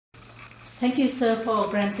Thank you, sir, for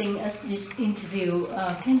granting us this interview.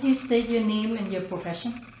 Can you state your name and your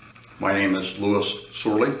profession? My name is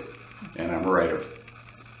Sorley, and I'm a writer.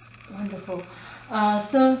 Wonderful.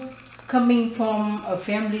 So, coming from a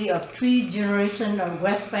family of 3 generations of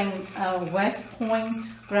West Point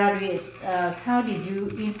graduates, how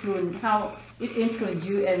it influenced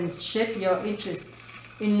you and shaped your interest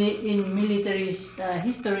in military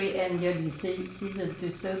history and your decision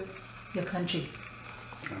to serve your country?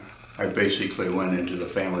 I basically went into the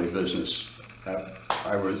family business.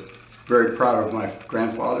 I was very proud of my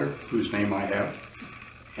grandfather, whose name I have,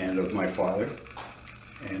 and of my father,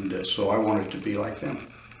 and so I wanted to be like them.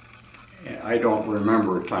 I don't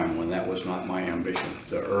remember a time when that was not my ambition.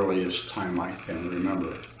 The earliest time I can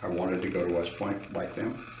remember, I wanted to go to West Point like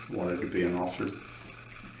them, wanted to be an officer,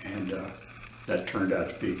 and that turned out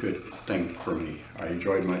to be a good thing for me. I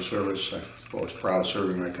enjoyed my service. I was proud of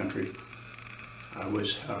serving my country. I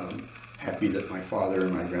was happy that my father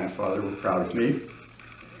and my grandfather were proud of me,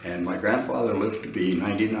 and my grandfather lived to be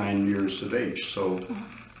 99 years of age, so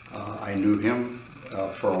I knew him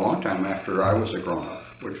for a long time after I was a grown-up,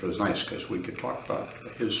 which was nice because we could talk about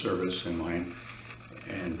his service and mine,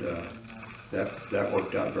 and that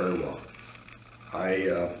worked out very well.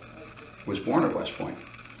 I was born at West Point.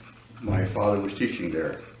 My father was teaching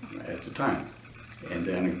there at the time, and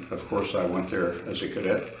then of course I went there as a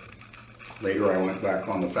cadet. Later I went back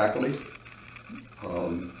on the faculty.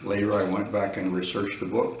 Later I went back and researched a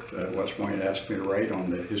book that West Point asked me to write on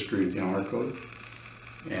the history of the Honor Code,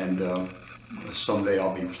 and someday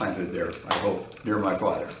I'll be planted there, I hope, near my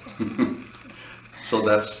father. So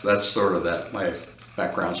that's sort of my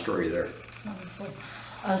background story there. Wonderful.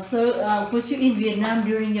 So was you in Vietnam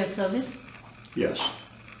during your service? Yes.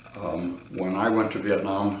 When I went to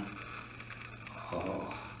Vietnam,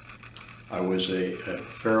 I was a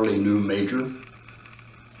fairly new major.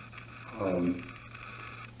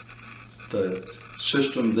 The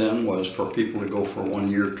system then was for people to go for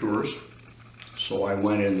 1-year tours. So I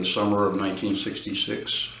went in the summer of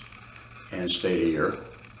 1966 and stayed a year.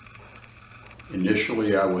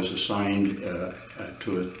 Initially I was assigned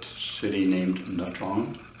to a city named Nha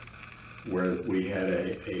Trang, where we had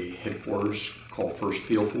a headquarters called 1st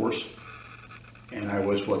Field Force, and I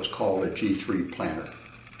was what's called a G3 planner.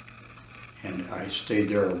 And I stayed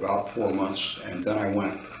there about 4 months, and then I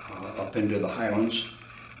went up into the highlands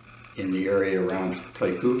in the area around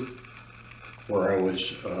Pleiku, where I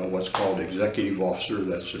was what's called executive officer,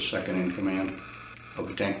 that's the second in command of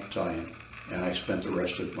a tank battalion, and I spent the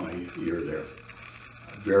rest of my year there.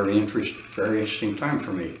 Very interesting time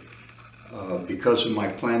for me. Because of my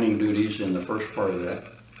planning duties in the first part of that,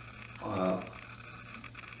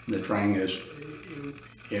 the Trang is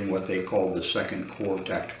in what they call the 2nd Corps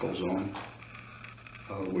Tactical Zone,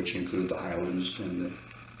 which include the highlands and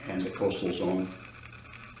the coastal zone.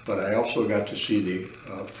 But I also got to see the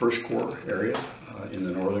 1st Corps area in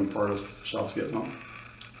the northern part of South Vietnam,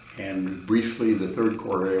 and briefly the 3rd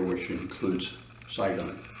Corps area, which includes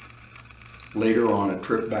Saigon. Later on a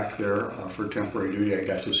trip back there for temporary duty, I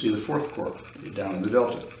got to see the 4th Corps down in the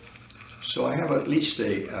Delta. So I have at least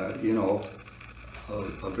a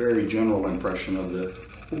very general impression of the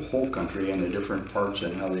whole country and the different parts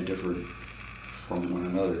and how they differed from one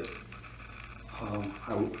another.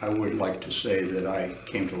 I would like to say that I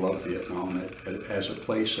came to love Vietnam as a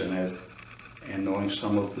place and knowing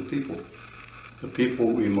some of the people. The people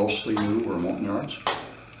we mostly knew were Montagnards,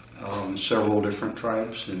 several different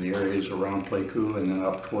tribes in the areas around Pleiku and then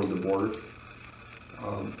up toward the border.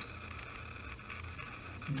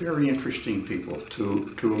 Very interesting people.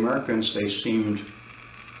 To Americans, they seemed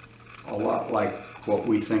a lot like what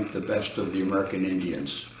we think the best of the American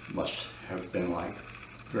Indians must have been like.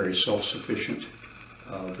 Very self-sufficient,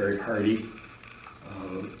 very hardy,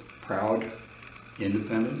 proud,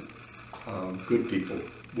 independent, good people.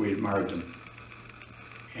 We admired them.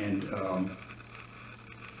 And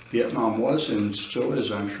Vietnam was and still is,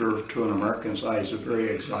 I'm sure, to an American's eyes, a very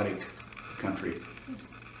exotic country.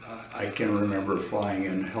 I can remember flying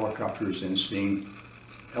in helicopters and seeing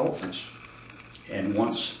elephants, and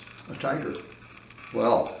once a tiger.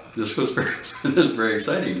 Well, this was very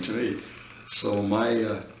exciting to me. So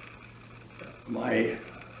my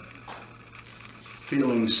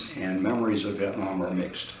feelings and memories of Vietnam are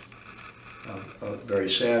mixed. Very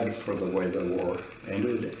sad for the way the war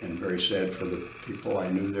ended, and very sad for the people I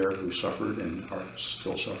knew there who suffered and are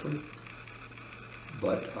still suffering.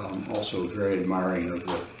 But also very admiring of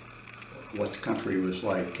what the country was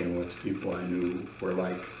like and what the people I knew were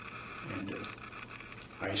like. And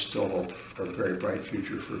I still hope for a very bright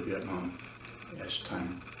future for Vietnam as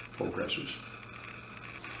time progresses.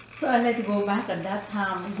 So I'd like to go back at that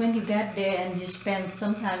time. When you got there and you spent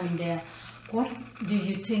some time in there, what do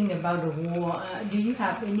you think about the war? Do you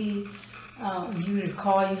have any, you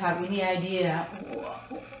recall, you have any idea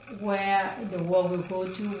where the war will go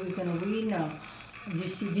to? We're going to win? Or you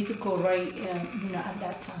see difficult, right, at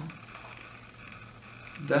that time?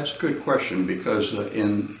 That's a good question, because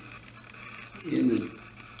in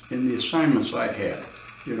the assignments I had,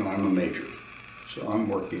 I'm a major, so I'm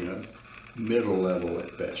working at middle level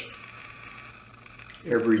at best.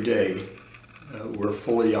 Every day, we're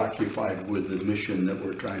fully occupied with the mission that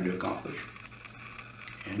we're trying to accomplish.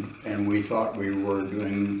 And we thought we were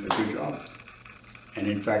doing a good job. And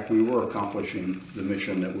in fact, we were accomplishing the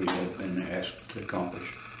mission that we had been asked to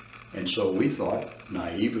accomplish. And so we thought,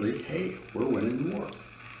 naively, hey, we're winning the war.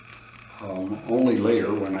 Only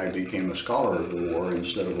later, when I became a scholar of the war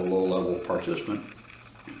instead of a low-level participant,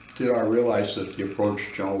 did I realize that the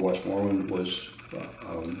approach General Westmoreland was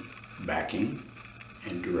backing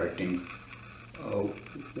and directing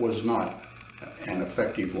was not an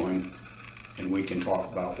effective one. And we can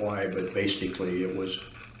talk about why, but basically it was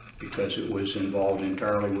because it was involved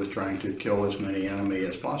entirely with trying to kill as many enemy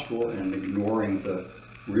as possible and ignoring the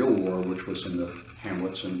real war, which was in the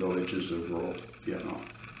hamlets and villages of rural Vietnam,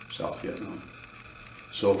 South Vietnam.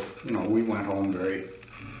 So, we went home very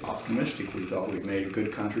optimistic. We thought we'd made a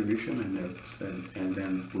good contribution, and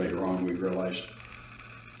then later on we realized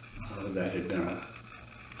that had been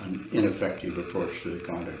an ineffective approach to the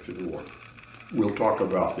conduct of the war. We'll talk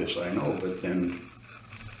about this, I know, but then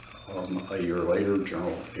a year later,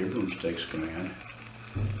 General Abrams takes command,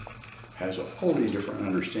 has a wholly different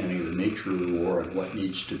understanding of the nature of the war and what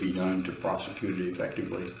needs to be done to prosecute it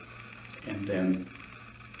effectively. And then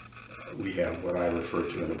we have what I refer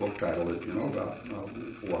to in the book title that you know about,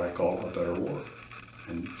 what I call a better war.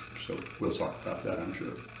 And so we'll talk about that, I'm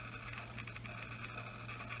sure.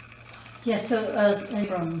 Yes, so as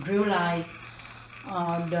Abrams realized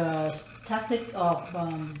the tactic of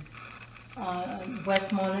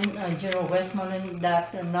Westmoreland, General Westmoreland,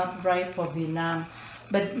 that are not right for Vietnam.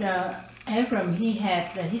 But Abrams, he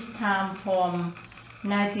had his time from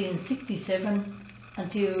 1967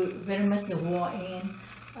 until very much the war ended.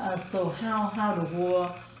 So how the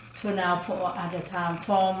war turned out at the time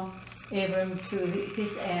from Abrams to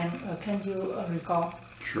his end, can you recall?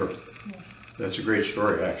 Sure. Yes. That's a great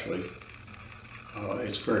story, actually.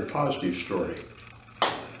 It's a very positive story.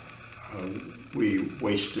 We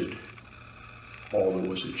wasted all that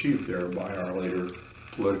was achieved there by our later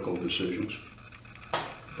political decisions.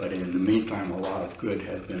 But in the meantime, a lot of good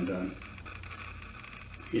had been done.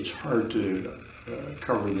 It's hard to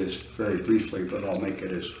cover this very briefly, but I'll make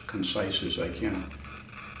it as concise as I can.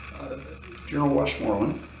 General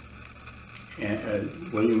Westmoreland,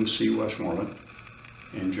 William C. Westmoreland,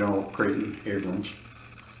 and General Creighton Abrams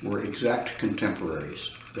were exact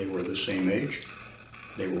contemporaries. They were the same age.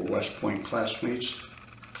 They were West Point classmates,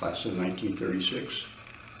 class of 1936.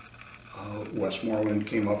 Westmoreland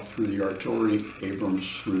came up through the artillery,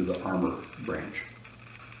 Abrams through the armor branch.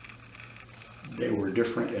 They were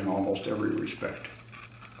different in almost every respect,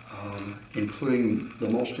 including the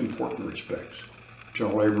most important respects.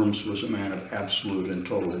 General Abrams was a man of absolute and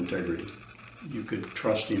total integrity. You could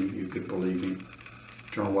trust him, you could believe him.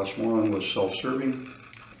 General Westmoreland was self-serving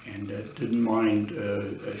and didn't mind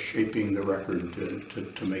shaping the record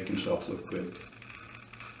to make himself look good.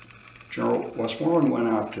 General Westmoreland went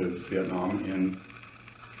out to Vietnam in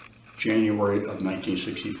January of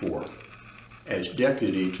 1964 as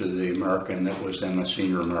deputy to the American that was then a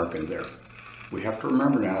senior American there. We have to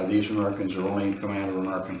remember now, these Americans are only in command of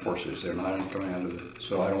American forces. They're not in command of it.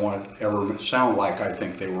 So I don't want to ever sound like I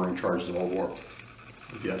think they were in charge of the whole war.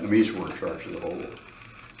 The Vietnamese were in charge of the whole war.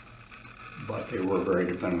 But they were very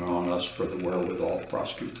dependent on us for the wherewithal to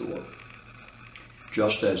prosecute the war.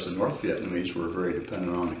 Just as the North Vietnamese were very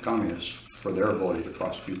dependent on the communists for their ability to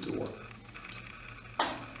prosecute the war.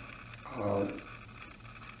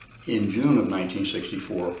 In June of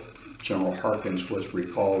 1964, General Harkins was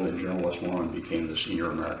recalled and General Westmoreland became the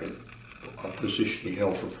senior American, a position he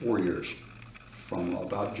held for 4 years, from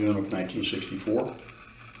about June of 1964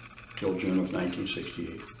 till June of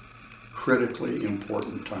 1968. Critically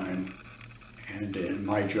important time, and in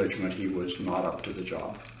my judgment, he was not up to the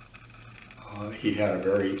job. He had a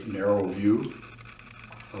very narrow view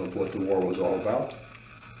of what the war was all about.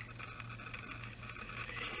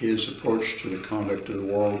 His approach to the conduct of the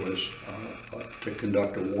war was to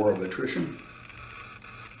conduct a war of attrition.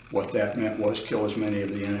 What that meant was kill as many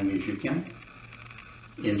of the enemy as you can.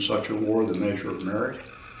 In such a war, the measure of merit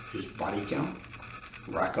is body count.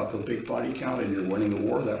 Rack up a big body count and you're winning the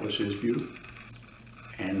war. That was his view.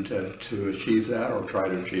 And to achieve that, or try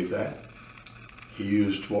to achieve that, he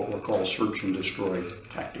used what were called search and destroy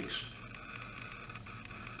tactics,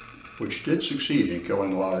 which did succeed in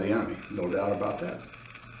killing a lot of the enemy, no doubt about that.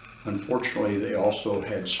 Unfortunately, they also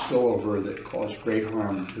had spillover that caused great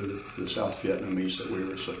harm to the South Vietnamese that we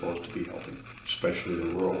were supposed to be helping, especially in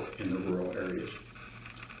the rural areas.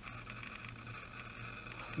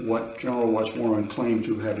 What General Westmoreland claimed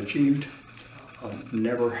to have achieved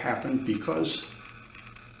never happened because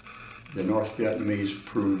the North Vietnamese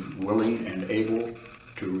proved willing and able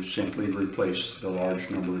to simply replace the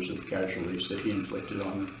large numbers of casualties that he inflicted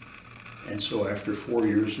on them. And so after 4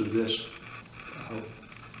 years of this,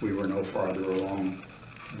 we were no farther along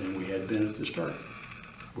than we had been at the start.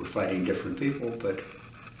 We're fighting different people, but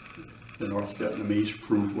the North Vietnamese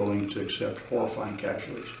proved willing to accept horrifying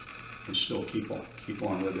casualties and still keep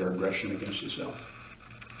on with their aggression against the South.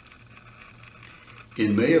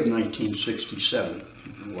 In May of 1967,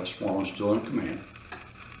 Westmoreland still in command,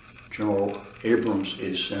 General Abrams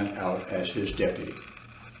is sent out as his deputy.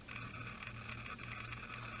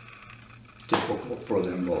 Difficult for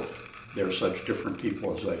them both. They're such different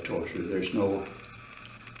people, as I told you. There's no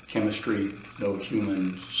chemistry, no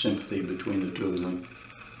human sympathy between the two of them.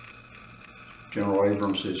 General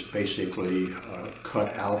Abrams is basically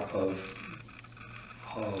cut out of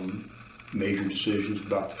major decisions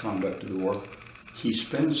about the conduct of the war. He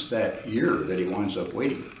spends that year that he winds up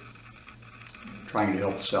waiting, trying to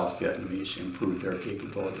help the South Vietnamese improve their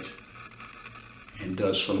capabilities, and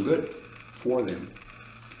does some good for them.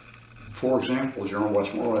 For example, General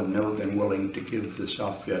Westmoreland had never been willing to give the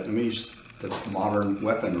South Vietnamese the modern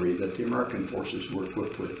weaponry that the American forces were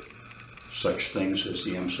equipped with, such things as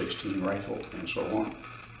the M16 rifle and so on.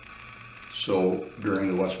 So during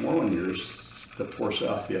the Westmoreland years, the poor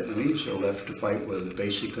South Vietnamese are left to fight with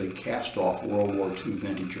basically cast-off World War II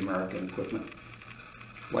vintage American equipment,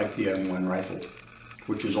 like the M1 rifle,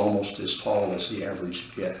 which is almost as tall as the average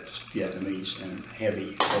Vietnamese and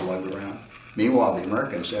heavy to lug around. Meanwhile, the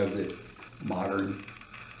Americans have the modern,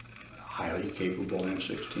 highly capable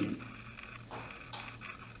M16.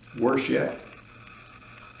 Worse yet,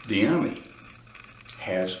 the enemy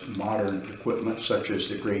has modern equipment such as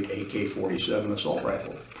the great AK-47 assault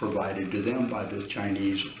rifle provided to them by the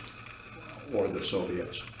Chinese or the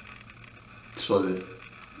Soviets, so that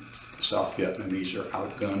the South Vietnamese are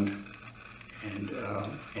outgunned,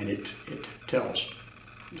 and it tells.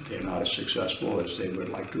 They're not as successful as they would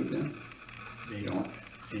like to have been. They don't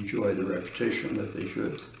enjoy the reputation that they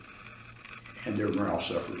should, and their morale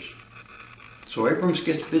suffers. So Abrams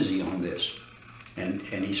gets busy on this, and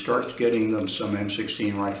he starts getting them some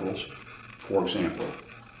M16 rifles, for example.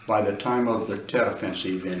 By the time of the Tet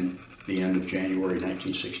Offensive in the end of January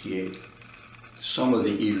 1968, some of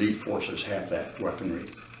the elite forces have that weaponry.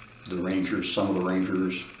 The Rangers, some of the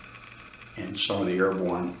Rangers, and some of the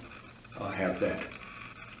airborne have that.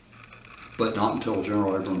 But not until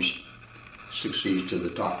General Abrams succeeds to the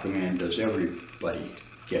top command does everybody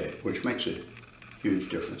get it, which makes a huge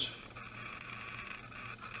difference.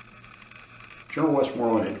 General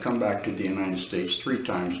Westmoreland had come back to the United States 3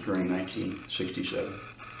 times during 1967,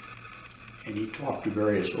 and he talked to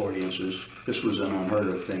various audiences. This was an unheard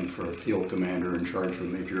of thing for a field commander in charge of a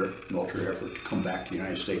major military effort to come back to the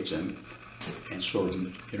United States and sort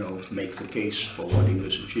of, make the case for what he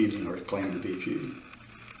was achieving or claimed to be achieving.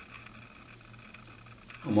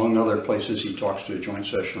 Among other places, he talks to a joint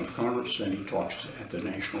session of Congress, and he talks at the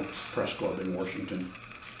National Press Club in Washington.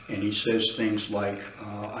 And he says things like,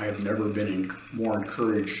 I have never been more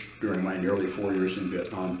encouraged during my nearly 4 years in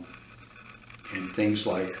Vietnam. And things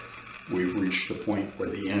like, we've reached the point where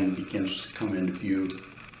the end begins to come into view.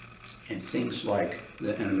 And things like,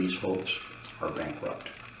 the enemy's hopes are bankrupt.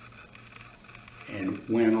 And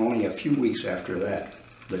when only a few weeks after that,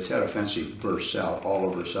 the Tet Offensive bursts out all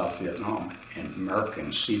over South Vietnam, and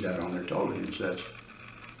Americans see that on their television sets,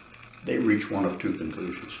 they reach one of 2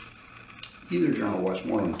 conclusions. Either General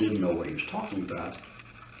Westmoreland didn't know what he was talking about,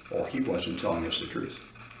 or he wasn't telling us the truth.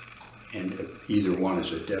 And either one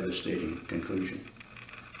is a devastating conclusion.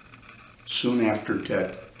 Soon after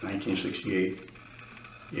Tet, 1968,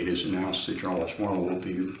 it is announced that General Westmoreland will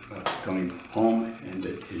be coming home and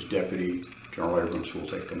that his deputy, General Abrams, will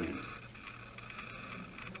take command.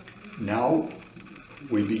 Now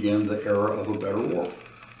we begin the era of a better war.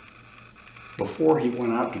 Before he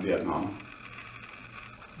went out to Vietnam,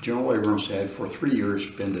 General Abrams had for 3 years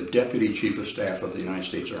been the Deputy Chief of Staff of the United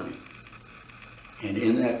States Army. And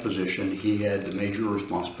in that position, he had the major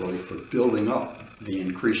responsibility for building up the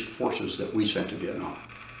increased forces that we sent to Vietnam.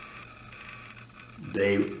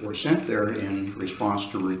 They were sent there in response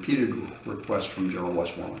to repeated requests from General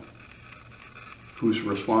Westmoreland, whose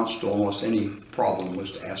response to almost any problem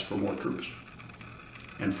was to ask for more troops.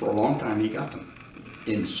 And for a long time he got them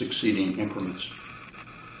in succeeding increments.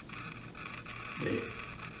 The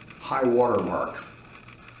high water mark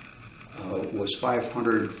was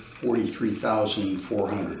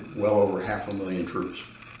 543,400, well over 500,000 troops.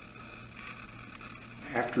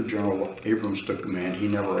 After General Abrams took command, he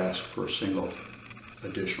never asked for a single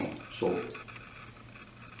additional soldier.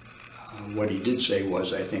 What he did say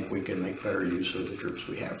was, I think we can make better use of the troops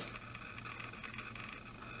we have.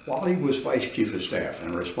 While he was Vice Chief of Staff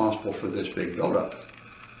and responsible for this big buildup,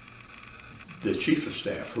 the Chief of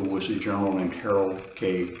Staff, who was a general named Harold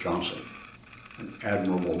K. Johnson, an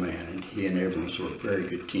admirable man, and he and Abrams were a very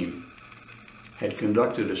good team, had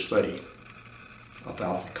conducted a study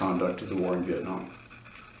about the conduct of the war in Vietnam.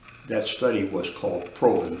 That study was called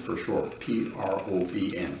PROVEN for short,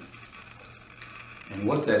 P-R-O-V-N. And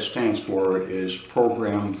what that stands for is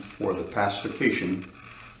Program for the Pacification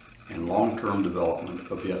and Long-Term Development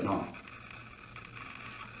of Vietnam.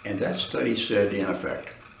 And that study said, in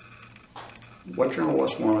effect, what General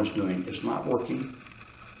Westmoreland is doing is not working,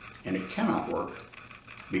 and it cannot work,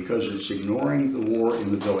 because it's ignoring the war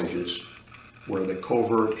in the villages where the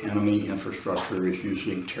covert enemy infrastructure is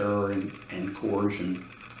using terror and coercion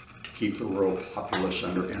to keep the rural populace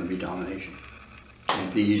under enemy domination.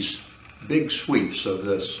 And these big sweeps of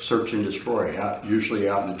the search and destroy, usually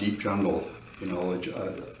out in the deep jungle,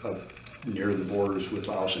 near the borders with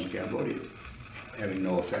Laos and Cambodia, having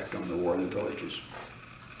no effect on the war in the villages.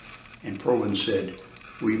 And Proven said,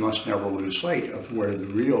 we must never lose sight of where the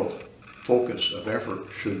real focus of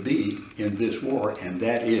effort should be in this war, and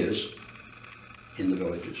that is in the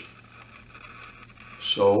villages.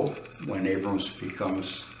 So when Abrams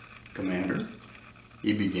becomes commander,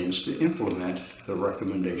 he begins to implement the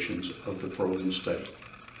recommendations of the Proven study.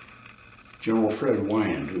 General Fred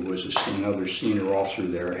Wyand, who was another senior officer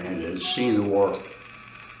there and had seen the war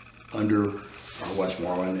under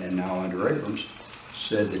Westmoreland and now under Abrams,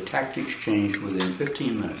 said the tactics changed within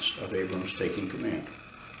 15 minutes of Abrams taking command.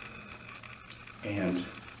 And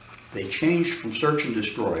they changed from search and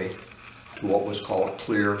destroy to what was called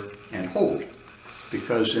clear and hold.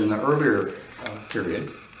 Because in the earlier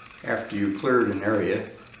period, after you cleared an area,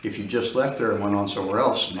 if you just left there and went on somewhere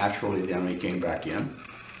else, naturally the enemy came back in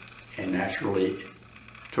and naturally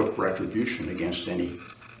took retribution against any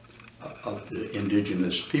of the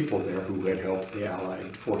indigenous people there who had helped the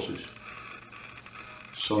Allied forces.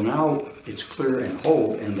 So now it's clear and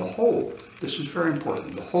hold, and the hold, this is very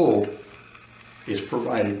important, the hold is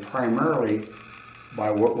provided primarily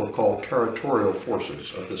by what were called territorial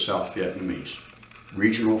forces of the South Vietnamese,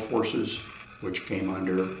 regional forces, which came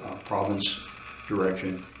under province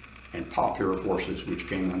direction, and popular forces, which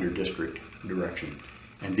came under district direction.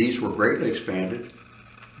 And these were greatly expanded,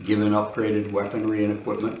 given upgraded weaponry and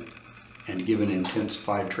equipment, and given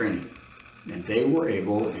intensified training. And they were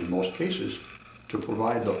able, in most cases, to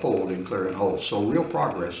provide the hold in clear and hold. So real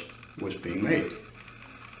progress was being made.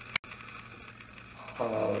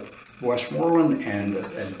 Westmoreland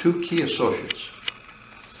and two key associates.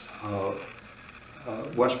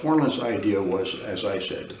 Westmoreland's idea was, as I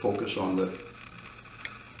said, to focus on the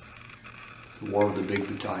war of the big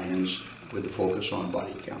battalions with a focus on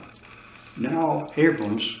body count. Now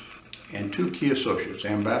Abrams and two key associates,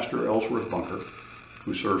 Ambassador Ellsworth Bunker,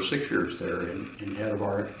 who served 6 years there and head of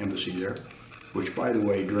our embassy there, which by the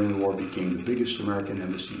way during the war became the biggest American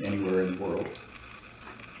embassy anywhere in the world,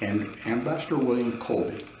 and Ambassador William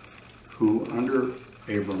Colby, who under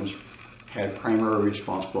Abrams had primary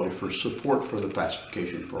responsibility for support for the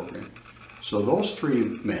pacification program. So those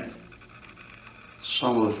three men,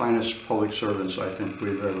 some of the finest public servants I think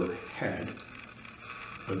we've ever had,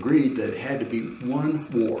 agreed that it had to be one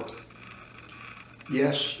war.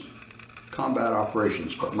 Yes, combat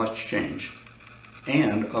operations, but much change,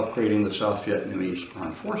 and upgrading the South Vietnamese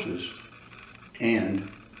armed forces, and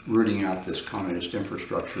rooting out this communist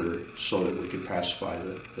infrastructure so that we could pacify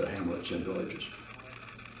the hamlets and villages.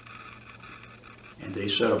 And they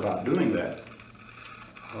set about doing that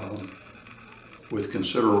with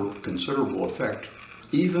considerable effect,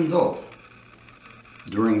 even though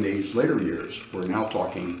during these later years, we're now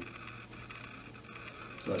talking,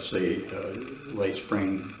 let's say, late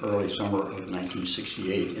spring, early summer of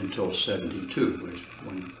 1968 until 72, which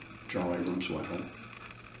when General Abrams went home.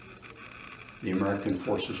 The American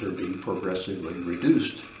forces are being progressively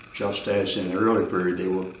reduced, just as in the early period they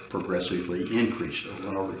were progressively increased over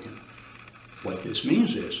and over again. What this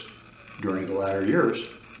means is, during the latter years,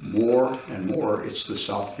 more and more it's the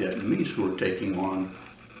South Vietnamese who are taking on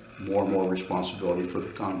more and more responsibility for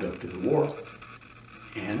the conduct of the war,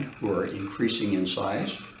 and who are increasing in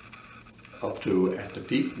size, up to, at the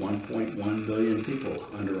peak, 1.1 billion people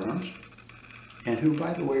under arms, and who,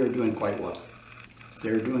 by the way, are doing quite well.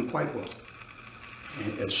 They're doing quite well.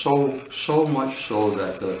 And it's so much so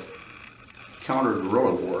that the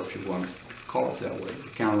counter-guerrilla war, if you want to call it that way, the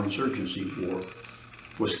counterinsurgency war,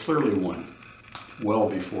 was clearly won well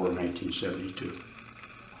before 1972.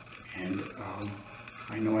 And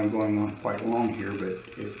I know I'm going on quite long here, but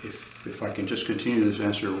if I can just continue this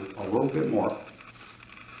answer a little bit more,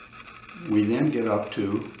 we then get up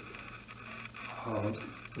to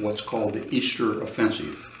what's called the Easter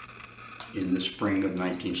Offensive in the spring of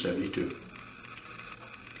 1972.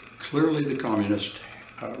 Clearly the communists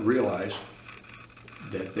realize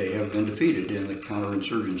that they have been defeated in the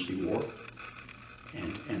counterinsurgency war,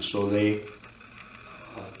 and so they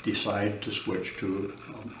decide to switch to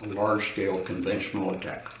a large-scale conventional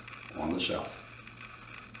attack on the South,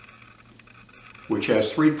 which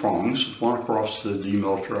has three prongs, one across the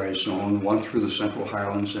demilitarized zone, one through the Central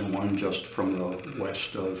Highlands, and one just from the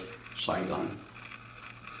west of Saigon,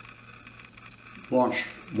 launched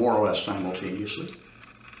more or less simultaneously,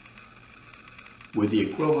 with the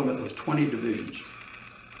equivalent of 20 divisions.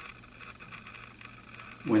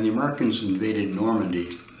 When the Americans invaded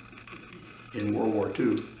Normandy in World War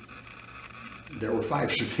II, there were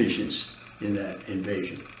 5 divisions in that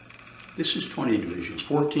invasion. This is 20 divisions,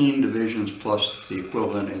 14 divisions plus the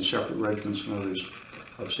equivalent in separate regiments and others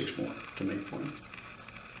of 6 more, to make 20.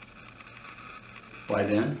 By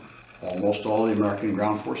then, almost all the American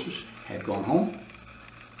ground forces had gone home.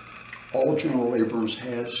 All General Abrams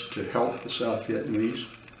has to help the South Vietnamese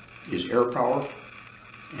is air power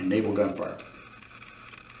and naval gunfire.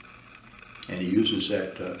 And he uses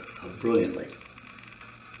that brilliantly.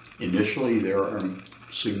 Initially, there are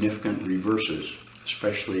significant reverses,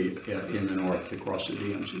 especially in the north across the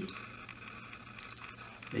DMZ.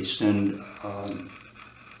 They send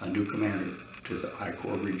a new commander to the I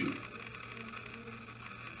Corps region,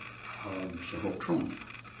 General Truman,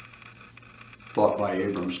 thought by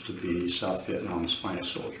Abrams to be South Vietnam's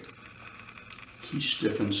finest soldier. He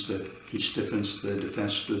stiffens the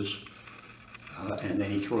defenses, and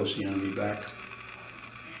then he throws the enemy back.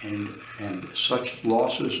 And such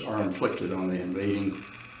losses are inflicted on the invading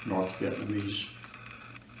North Vietnamese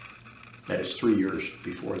that it's 3 years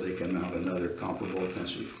before they can mount another comparable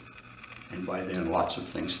offensive. And by then, lots of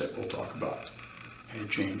things that we'll talk about had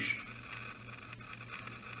changed.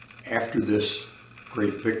 After this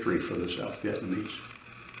great victory for the South Vietnamese,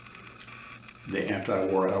 the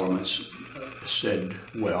anti-war elements said,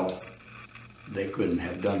 well, they couldn't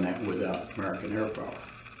have done that without American air power.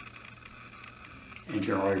 And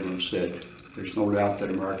General Abrams said, there's no doubt that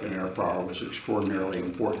American air power was extraordinarily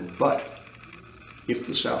important, but if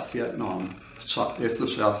the South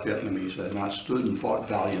Vietnamese had not stood and fought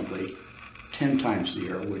valiantly, 10 times the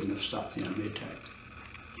air wouldn't have stopped the enemy attack.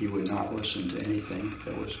 He would not listen to anything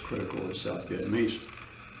that was critical of the South Vietnamese,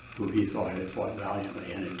 who he thought had fought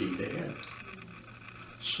valiantly, and indeed they had.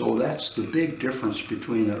 So that's the big difference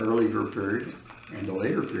between the earlier period and the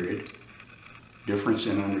later period. Difference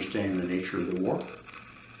in understanding the nature of the war,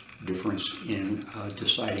 difference in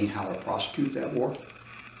deciding how to prosecute that war,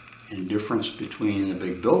 and difference between the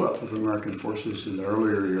big buildup of American forces in the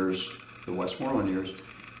earlier years, the Westmoreland years,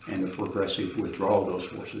 and the progressive withdrawal of those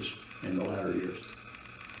forces in the latter years.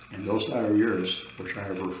 And those latter years, which I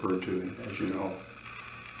have referred to, as you know,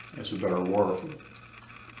 as a better war,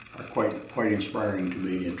 are quite inspiring to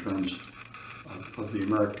me in terms of the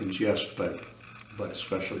Americans, yes, but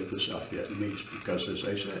especially the South Vietnamese, because, as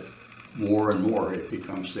I said, more and more it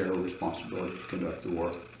becomes their responsibility to conduct the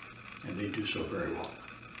war, and they do so very well.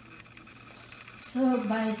 So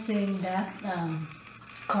by saying that,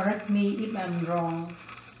 correct me if I'm wrong,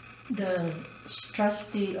 the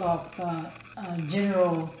strategy of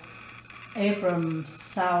General Abrams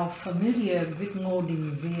sounds familiar with Ngô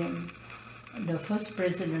Đình Diệm, the first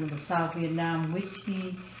president of South Vietnam, which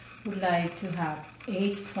he would like to have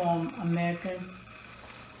aid from American,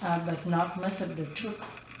 but not much of the troops,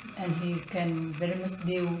 and he can very much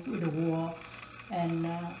deal with the war, and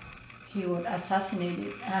he would assassinate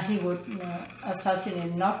it. He would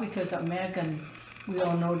assassinate not because of American, we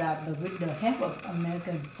all know that, but with the help of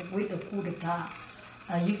American, with the coup d'etat.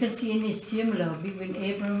 You can see any similar between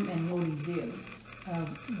Abrams and Ngô Đình Diệm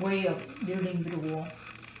way of dealing with the war.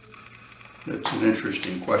 That's an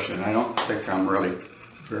interesting question. I don't think I'm really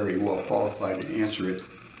very well qualified to answer it.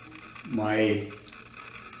 My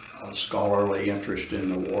scholarly interest in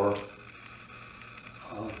the war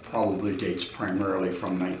probably dates primarily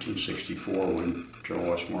from 1964 when General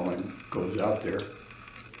Westmoreland goes out there.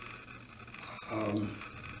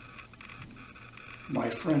 My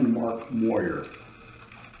friend Mark Moyer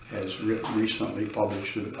has recently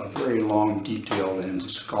published a very long, detailed, and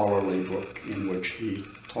scholarly book in which he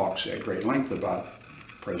talks at great length about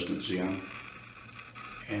President Diem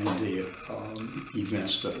and the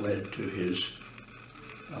events that led to his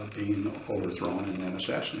being overthrown and then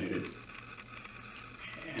assassinated.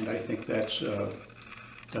 And I think that's a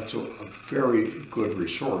very good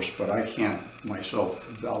resource, but I can't myself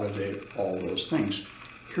validate all those things.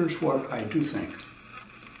 Here's what I do think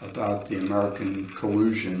about the American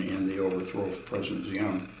collusion in the overthrow of President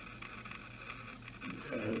Diem.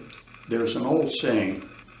 There's an old saying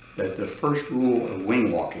that the first rule of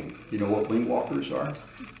wing walking, you know what wing walkers are?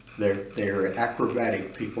 They're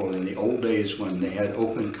acrobatic people in the old days when they had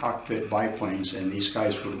open cockpit biplanes and these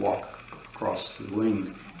guys would walk across the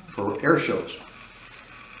wing for air shows.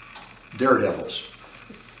 Daredevils.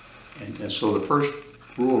 And so the first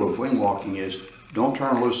rule of wing walking is don't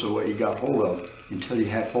turn loose of what you got hold of until you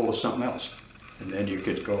have hold of something else. And then you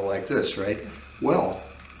could go like this, right? Well,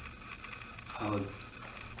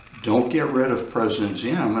 don't get rid of President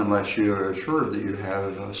Diem unless you're assured that you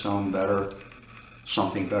have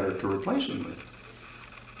something better to replace him with.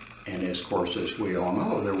 And of course, as we all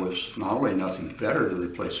know, there was not only nothing better to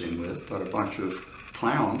replace him with, but a bunch of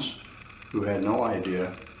clowns who had no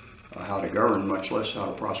idea how to govern, much less how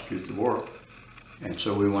to prosecute the war. And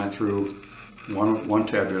so we went through, one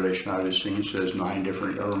tabulation I've seen says 9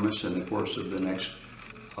 different governments in the course of the next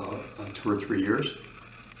 2 or 3 years.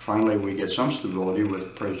 Finally, we get some stability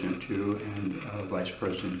with President Hu and Vice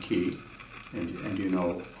President Key, and you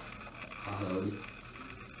know,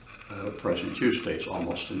 President Hu stays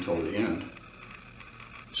almost until the end.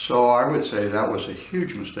 So I would say that was a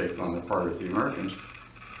huge mistake on the part of the Americans.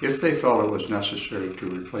 If they felt it was necessary to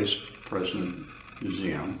replace President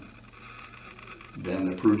Diem, then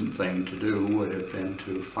the prudent thing to do would have been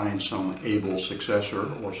to find some able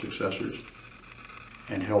successor or successors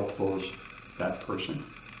and help that person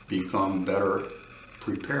become better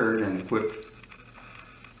prepared and equipped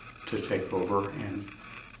to take over and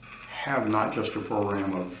have not just a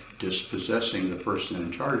program of dispossessing the person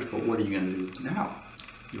in charge, but what are you going to do now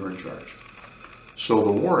you're in charge? So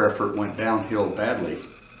the war effort went downhill badly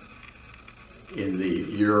in the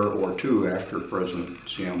year or two after President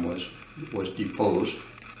Diem was deposed,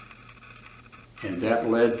 and that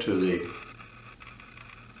led to the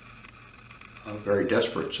very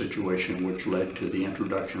desperate situation which led to the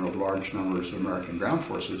introduction of large numbers of American ground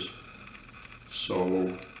forces.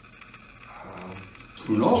 So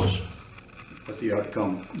who knows what the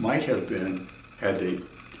outcome might have been had they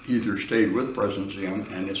either stayed with President Diem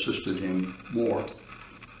and assisted him more,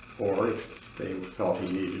 or if they felt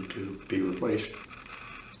he needed to be replaced,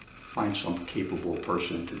 find some capable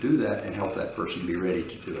person to do that and help that person be ready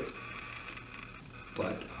to do it.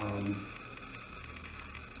 But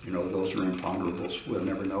you know, those are imponderables. We'll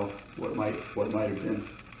never know what might have been.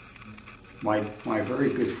 My very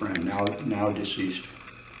good friend, now deceased,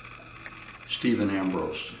 Stephen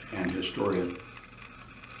Ambrose, an historian,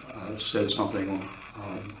 said something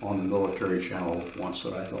on the Military Channel once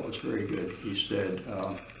that I thought was very good. He said,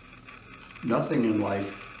 "Nothing in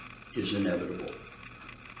life is inevitable.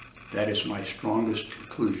 That is my strongest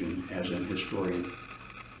conclusion as an historian.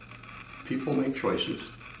 People make choices,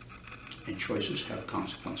 and choices have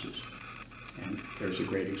consequences." And there's a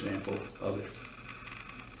great example of it.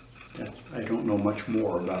 I don't know much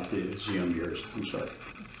more about the Diem years. I'm sorry.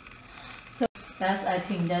 So I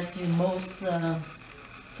think that's the most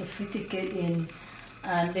sophisticated in.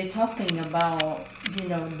 They're talking about, you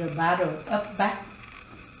know, the battle back.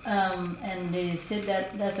 And they said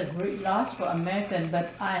that that's a great loss for Americans,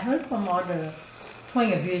 but I heard from other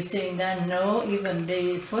point of view saying that no, even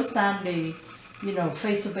the first time they, you know,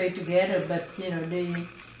 face to face together, but you know,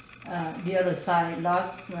 the other side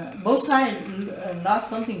lost, both sides lost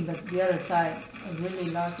something, but the other side really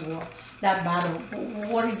lost war. That battle,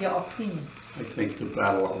 what is your opinion? I think the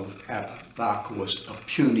Battle of Abbaq was a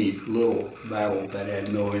puny little battle that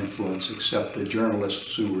had no influence except the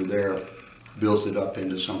journalists who were there built it up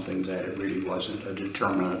into something that it really wasn't a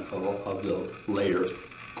determinant of the later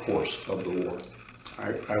course of the war.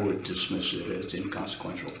 I would dismiss it as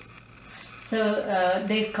inconsequential. So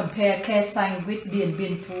they compare Khe Sanh with Dien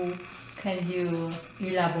Bien Phu. Can you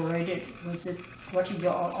elaborate it? What is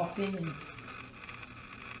your opinion?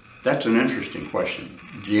 That's an interesting question.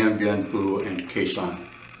 Dien Bien Phu and Khe Sanh.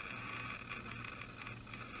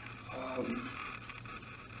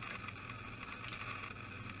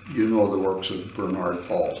 You know the works of Bernard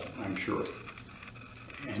Falls, I'm sure.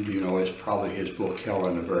 And you know probably his book Hell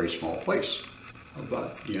in a Very Small Place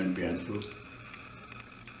about Dien Bien Phu,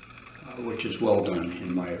 which is well done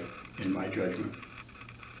in my judgment.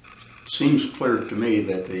 seems clear to me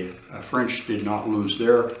that the French did not lose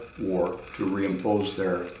their war to reimpose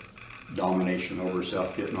their domination over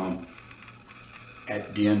South Vietnam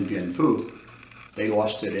at Dien Bien Phu. They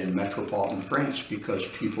lost it in metropolitan France because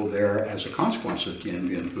people there, as a consequence of Dien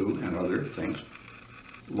Bien Phu and other things,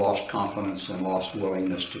 lost confidence and lost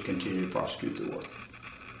willingness to continue to prosecute the war.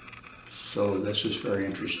 So this is a very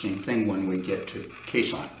interesting thing when we get to Khe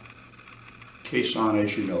Sanh. Khe Sanh,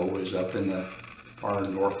 as you know, is up in the far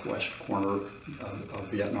northwest corner of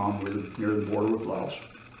Vietnam near the border with Laos.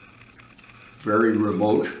 Very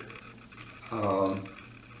remote.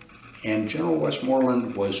 And General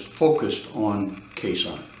Westmoreland was focused on Khe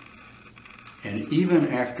Sanh. And even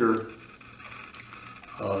after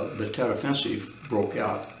the Tet Offensive broke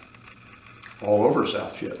out all over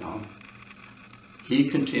South Vietnam, he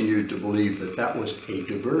continued to believe that that was a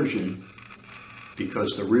diversion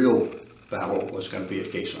because the real battle was going to be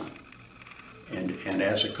at Khe Sanh. And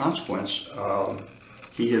as a consequence,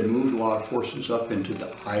 he had moved a lot of forces up into the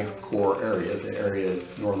I Corps area, the area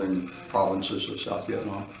of northern provinces of South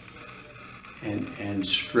Vietnam, and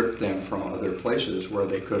stripped them from other places where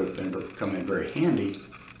they could have come in very handy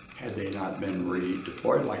had they not been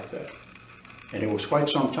redeployed like that. And it was quite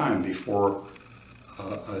some time before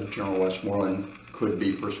General Westmoreland could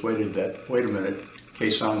be persuaded that, wait a minute, Khe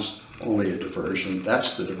Sanh's only a diversion.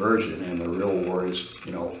 That's the diversion, and the real war is,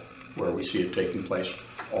 where we see it taking place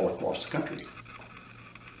all across the country.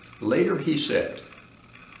 Later he said,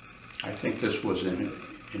 I think this was in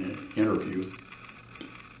an interview,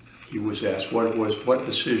 he was asked, what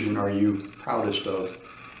decision are you proudest of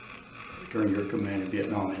during your command in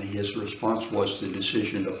Vietnam? And his response was the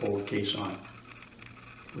decision to hold Khe Sanh,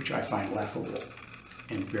 which I find laughable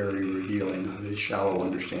and very revealing of his shallow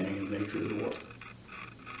understanding of the nature of the war.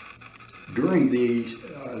 During the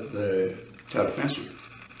Tet Offensive,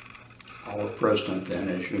 our president then,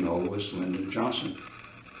 as you know, was Lyndon Johnson.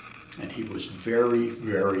 And he was very,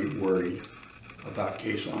 very worried about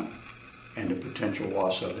Khe Sanh and the potential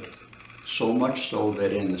loss of it. So much so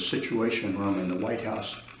that in the Situation Room in the White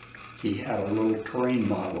House, he had a little terrain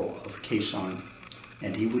model of Khe Sanh,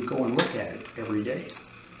 and he would go and look at it every day.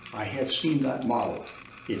 I have seen that model.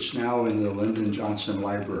 It's now in the Lyndon Johnson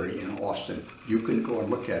Library in Austin. You can go and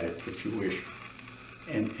look at it if you wish.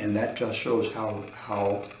 And that just shows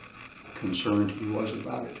how concerned he was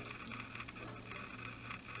about it.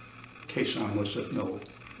 Khe Sanh was of no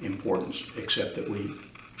importance, except that we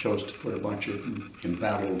chose to put a bunch of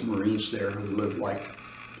embattled Marines there who lived like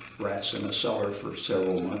rats in a cellar for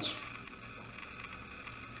several months.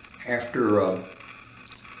 After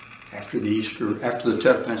the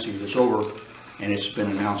Tet Offensive is over, and it's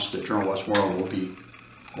been announced that General Westmoreland will be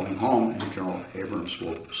going home and General Abrams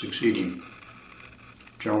will succeed him,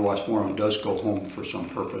 General Westmoreland does go home for some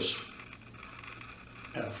purpose,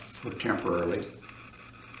 for temporarily,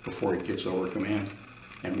 before he gets over command.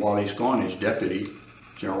 And while he's gone, his deputy,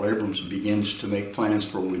 General Abrams, begins to make plans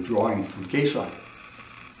for withdrawing from Khe Sanh.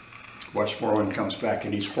 Westmoreland comes back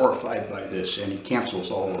and he's horrified by this, and he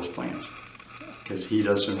cancels all those plans because he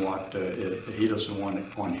doesn't want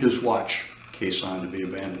on his watch Khe Sanh to be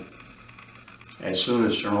abandoned. As soon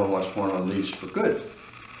as General Westmoreland leaves for good,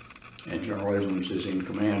 and General Abrams is in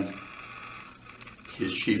command,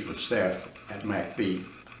 his chief of staff at MACV,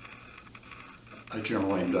 a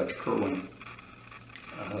general named Dutch Kerwin,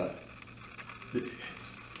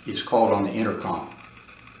 is called on the intercom,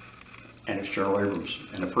 and it's General Abrams.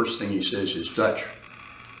 And the first thing he says is, Dutch,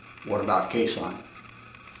 what about Khe Sanh?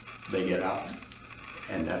 They get out,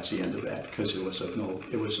 and that's the end of that, because it was of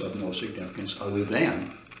no significance other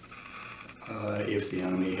than if the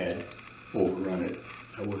enemy had overrun it,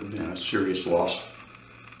 that would have been a serious loss,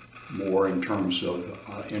 more in terms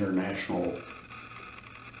of international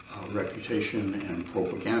reputation and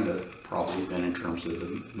propaganda, probably, than in terms of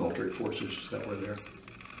the military forces that were there.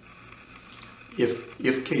 If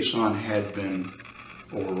Khe Sanh had been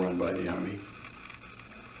overrun by the enemy,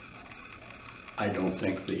 I don't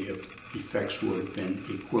think the effects would have been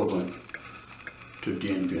equivalent to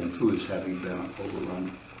Dien Bien Phu's having been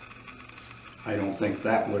overrun. I don't think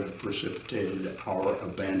that would have precipitated our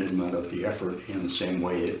abandonment of the effort in the same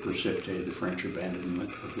way it precipitated the French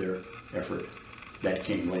abandonment of their effort. That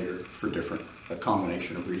came later for a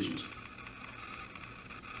combination of reasons.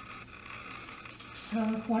 So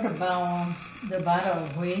what about the Battle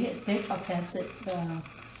of Hue, Tet Offensive?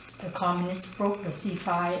 The communists broke the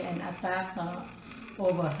ceasefire and attacked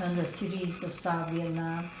over 100 cities of South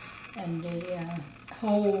Vietnam, and they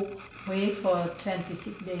hold Hue for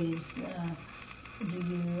 26 days. Do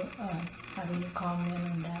you have any comment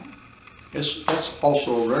on that? Yes, that's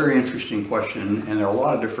also a very interesting question, and there are a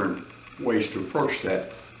lot of different ways to approach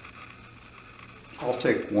that. I'll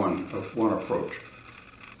take one approach.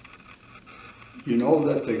 You know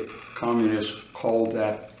that the communists called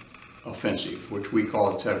that offensive, which we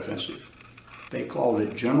call a Tet Offensive. They called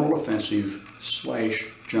it General Offensive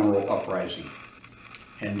 / General Uprising.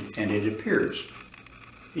 And it appears,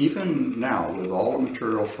 even now, with all the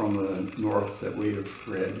material from the North that we have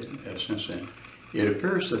read since then, it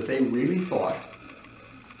appears that they really thought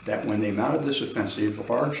that when they mounted this offensive,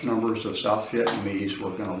 large numbers of South Vietnamese were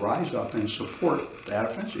going to rise up and support that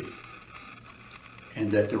offensive. And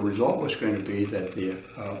that the result was going to be that the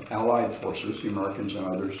Allied forces, the Americans and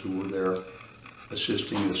others who were there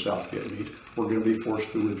assisting the South Vietnamese, were going to be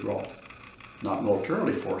forced to withdraw. Not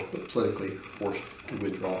militarily forced, but politically forced to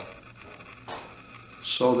withdraw.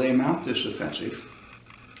 So they mount this offensive,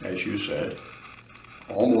 as you said,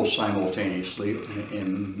 almost simultaneously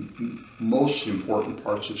in most important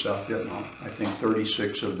parts of South Vietnam. I think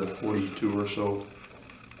 36 of the 42 or so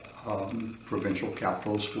provincial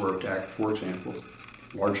capitals were attacked, for example.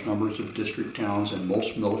 Large numbers of district towns and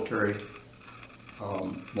most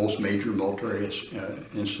major military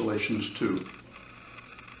installations too.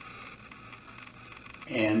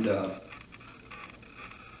 And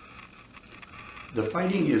the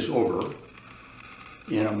fighting is over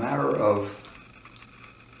in a matter of,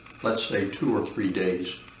 let's say, 2 or 3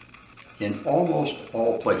 days in almost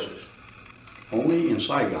all places. Only in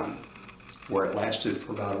Saigon, where it lasted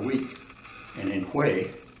for about a week, and in Hue,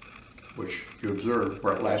 which you observed,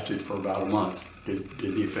 where it lasted for about a month, did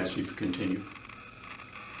the offensive continue.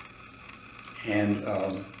 And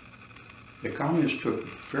the communists took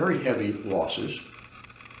very heavy losses,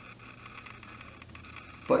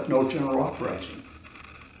 but no general uprising.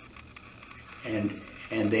 And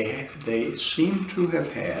they seem to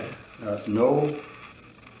have had no,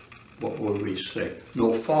 what would we say,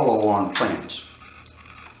 no follow-on plans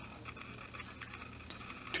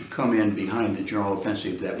to come in behind the general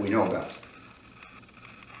offensive that we know about.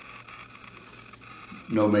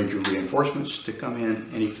 No major reinforcements to come in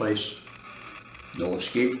any place. No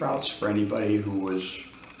escape routes for anybody who was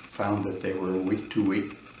found that they were too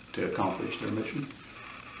weak to accomplish their mission.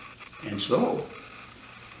 And so,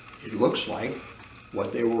 it looks like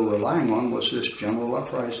what they were relying on was this general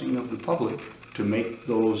uprising of the public to make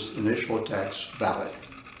those initial attacks valid.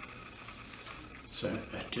 So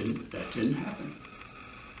that didn't happen.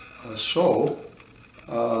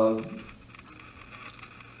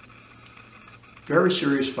 Very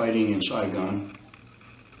serious fighting in Saigon,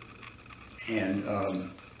 and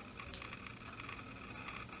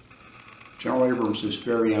General Abrams is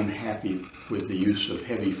very unhappy with the use of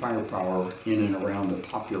heavy firepower in and around the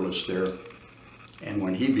populace there. And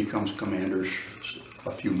when he becomes commander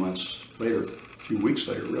a few months later, a few weeks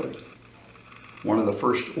later really, one of the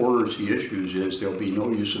first orders he issues is there'll be no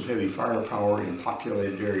use of heavy firepower in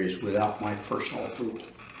populated areas without my personal approval.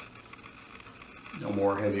 No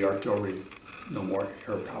more heavy artillery, no more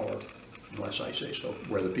air power, unless I say so,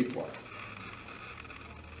 where the people are.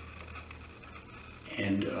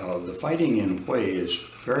 And the fighting in Hue is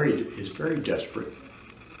very desperate.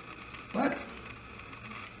 But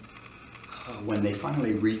when they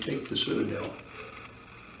finally retake the citadel,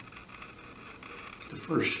 the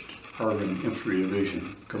 1st ARVN Infantry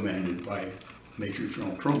Division, commanded by Major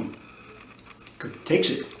General Trung, takes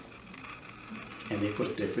it, and they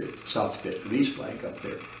put the South Vietnamese flag up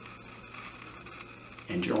there.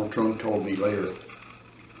 And General Trung told me later,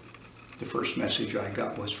 the first message I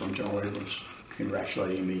got was from General Abrams,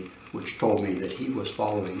 congratulating me, which told me that he was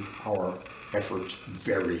following our efforts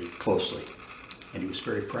very closely. And he was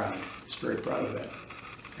very proud. He was very proud of that.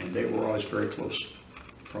 And they were always very close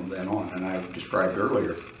from then on. And I've described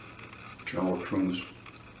earlier General Trung's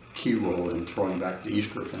key role in throwing back the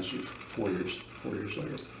Easter Offensive 4 years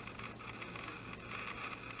later.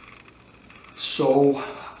 So,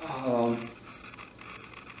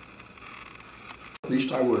 at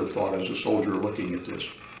least I would have thought as a soldier looking at this,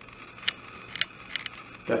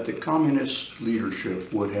 that the communist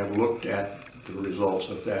leadership would have looked at the results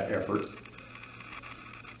of that effort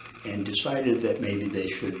and decided that maybe they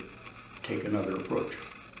should take another approach.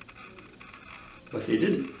 But they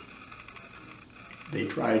didn't. They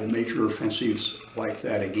tried major offensives like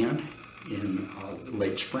that again in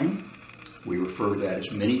late spring. We refer to that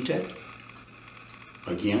as mini-Tet.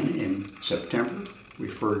 Again in September, we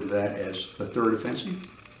refer to that as the 3rd offensive.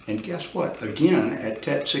 And guess what? Again at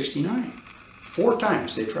Tet 69. 4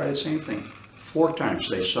 times they tried the same thing. 4 times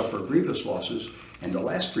they suffered grievous losses, and the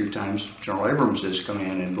last 3 times General Abrams has come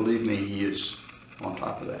in, and believe me, he is on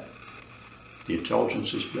top of that. The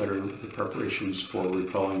intelligence is better, the preparations for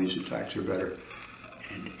repelling these attacks are better,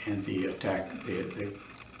 and the attack,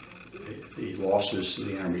 the losses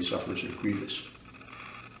the enemy suffers are grievous.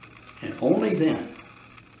 And only then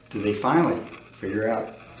do they finally figure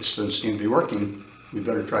out, this doesn't seem to be working, we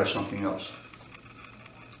better try something else.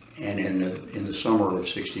 And in the summer of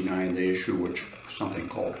 '69, they issue something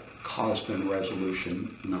called Cosman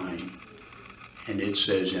Resolution 9. And it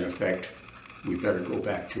says, in effect, we better go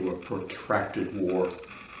back to a protracted war.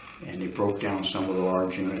 And they broke down some of the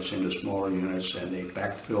large units into smaller units, and they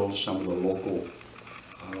backfilled some of the local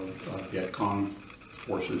Viet Cong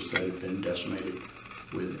forces that had been decimated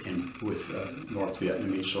with North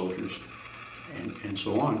Vietnamese soldiers, and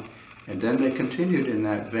so on. And then they continued in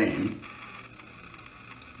that vein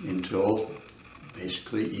until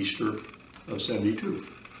basically Easter of '72,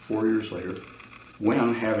 4 years later,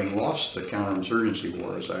 when, having lost the counterinsurgency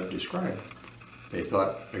war, as I've described, they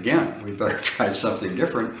thought, again, we better try something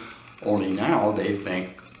different, only now they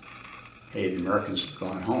think, hey, the Americans have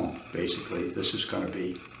gone home. Basically, this is going to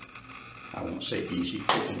be, I won't say easy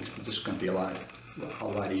pickings, but this is going to be a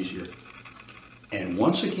lot easier. And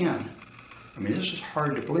once again, I mean, this is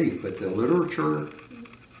hard to believe, but the literature,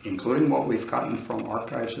 including what we've gotten from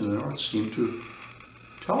archives in the North, seem to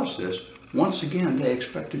tell us this. Once again, they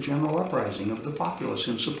expect a general uprising of the populace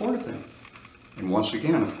in support of them. And once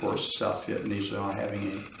again, of course, the South Vietnamese are not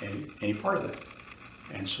having any part of that.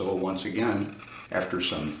 And so once again, after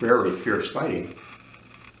some very fierce fighting,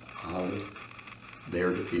 they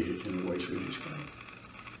are defeated in the ways we described.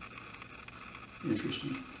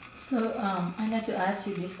 Interesting. So I'd like to ask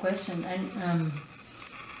you this question. And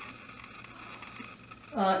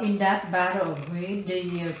in that battle of Hue,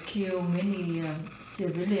 they kill many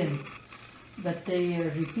civilians, but they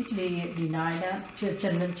repeatedly deny that.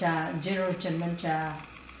 General Chen Man-cha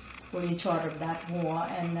was in charge of that war,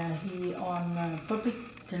 and he on public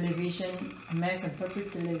television, American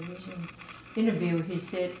public television interview, he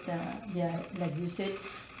said, yeah, like you said,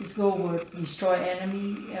 his goal would destroy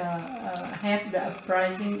enemy, have the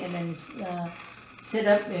uprising, and then set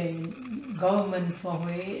up a government for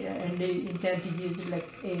Hue, and they intend to use it like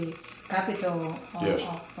a capital Yes.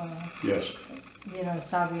 Yes.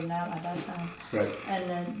 South Vietnam at that time. Right.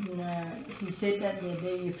 And he said that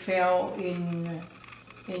they fell in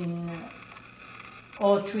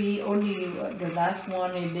all three, only the last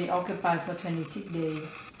one they occupied for 26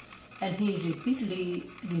 days. And he repeatedly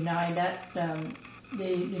denied that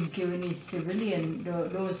they didn't kill any civilian.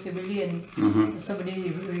 Those civilian, somebody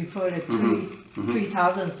referred to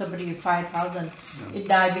 3,000, somebody 5,000. Yeah. It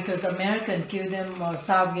died because American killed them, or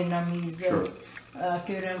South Vietnamese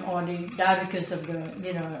killed them, or they died because of the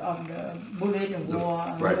of the bullet and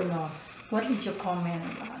war going on. What is your comment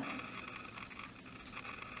about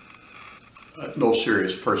it? No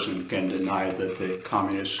serious person can deny that the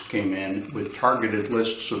communists came in with targeted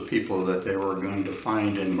lists of people that they were going to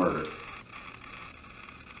find and murder.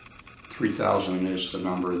 3,000 is the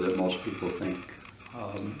number that most people think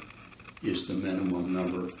is the minimum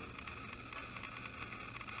number.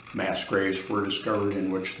 Mass graves were discovered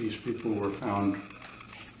in which these people were found,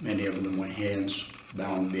 many of them with hands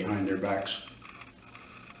bound behind their backs,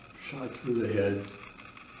 shot through the head,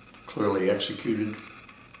 clearly executed.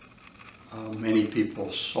 Many people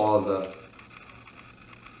saw the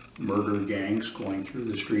murder gangs going through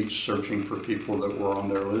the streets searching for people that were on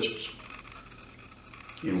their lists.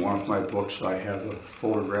 In one of my books, I have a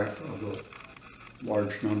photograph of a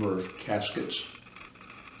large number of caskets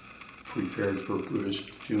prepared for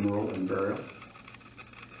Buddhist funeral and burial.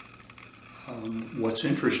 What's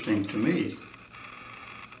interesting to me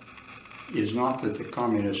is not that the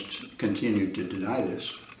communists continued to deny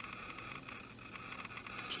this.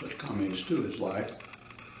 That's what communists do, is lie.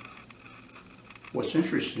 What's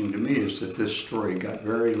interesting to me is that this story got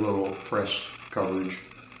very little press coverage,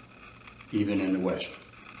 even in the West.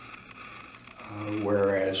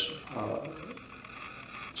 Whereas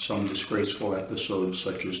some disgraceful episodes,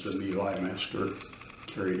 such as the My Lai massacre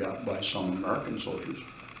carried out by some American soldiers,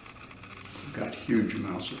 got huge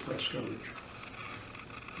amounts of press coverage.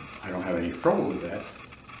 I don't have any trouble with that.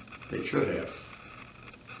 They should have.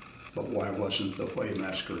 But why wasn't the Hue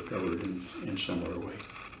massacre covered in similar way?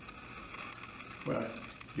 Well,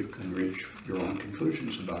 you can reach your own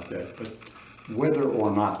conclusions about that, but whether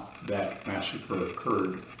or not that massacre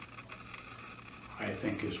occurred, I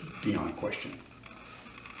think, is beyond question.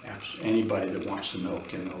 Anybody that wants to know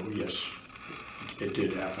can know, yes, it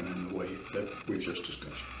did happen in the way that we've just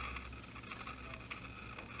discussed.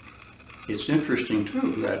 It's interesting,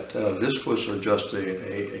 too, that this was just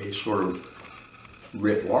a sort of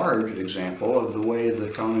writ large example of the way the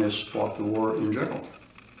communists fought the war in general.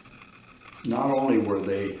 Not only were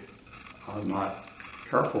they not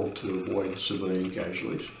careful to avoid civilian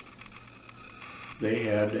casualties,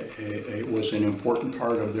 it was an important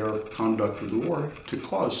part of their conduct of the war to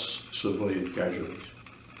cause civilian casualties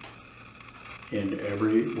in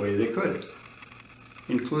every way they could,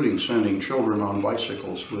 including sending children on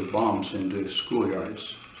bicycles with bombs into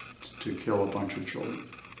schoolyards to kill a bunch of children.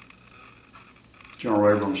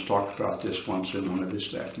 General Abrams talked about this once in one of his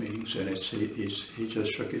staff meetings, and he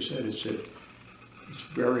just shook his head and said, "It's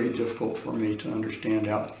very difficult for me to understand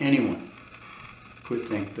how anyone could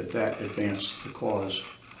think that that advanced the cause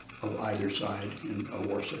of either side in a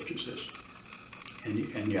war such as this."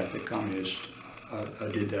 And yet the communists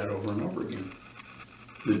did that over and over again.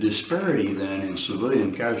 The disparity then in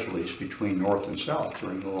civilian casualties between North and South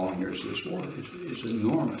during the long years of this war is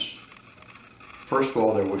enormous. First of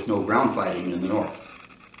all, there was no ground fighting in the North.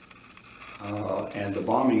 And the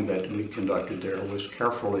bombing that we conducted there was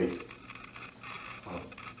carefully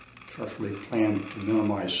planned to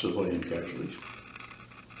minimize civilian casualties.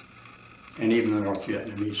 And even the North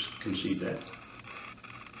Vietnamese concede that.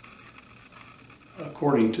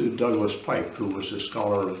 According to Douglas Pike, who was a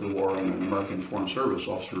scholar of the war and an American Foreign Service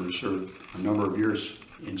officer who served a number of years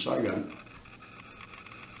in Saigon,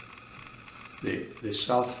 the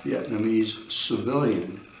South Vietnamese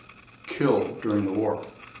civilian killed during the war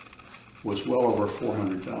was well over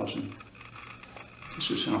 400,000.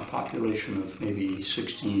 This is in a population of maybe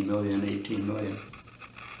 16 million, 18 million.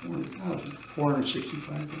 400,000,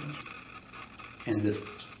 465,000. And the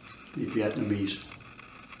Vietnamese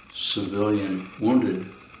civilian wounded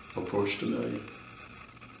approached 1 million.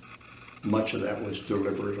 Much of that was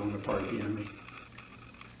deliberate on the part of the enemy.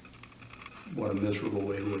 What a miserable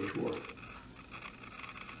way to wage war.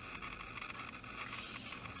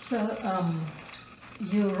 So,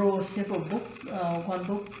 you wrote several books, one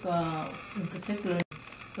book in particular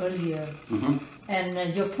earlier,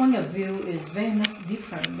 and your point of view is very much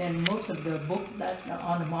different than most of the books that are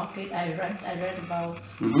on the market. I read about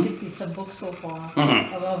 60-some books so far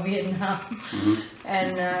about Vietnam,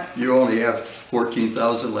 and you only have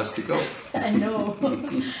 14,000 left to go. I know.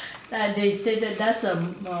 They say that that's a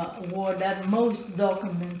war that most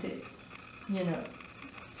documented, you know,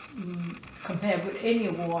 compared with any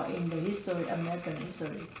war in the history, American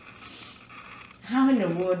history. How in the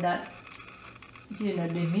world that, you know,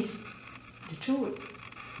 they miss the truth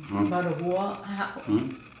about the war?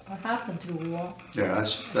 What happened to the war? Yeah,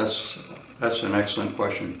 that's an excellent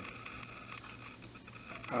question.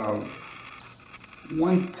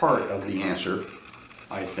 One part of the answer,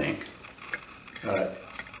 I think,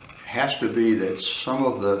 has to be that some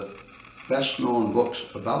of the best-known books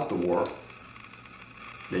about the war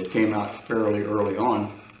that came out fairly early on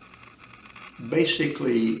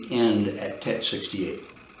basically end at Tet 68.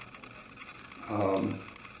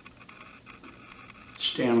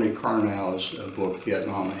 Stanley Carnell's book,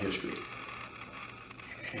 Vietnam: A History,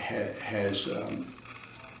 has,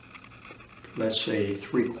 let's say,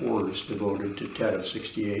 3/4 devoted to Tet of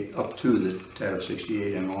 68, up to the Tet of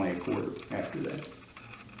 68, and only 1/4 after that.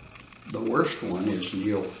 The worst one is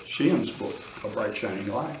Neil Sheehan's book, A Bright Shining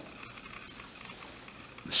Light.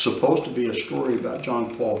 It's supposed to be a story about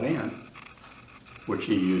John Paul Vann, which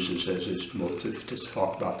he uses as his motive to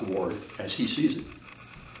talk about the war as he sees it.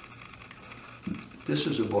 This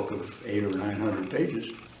is a book of 800 or 900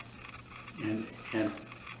 pages, and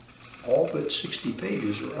all but 60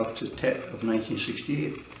 pages are up to Tet of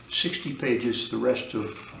 1968. 60 pages the rest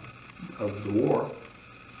of the war,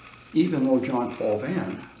 even though John Paul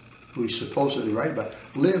Vann, who he's supposedly right about,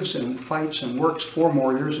 lives and fights and works 4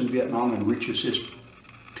 more years in Vietnam and reaches his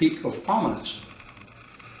peak of prominence.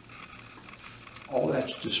 All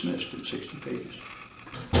that's dismissed in 60 pages.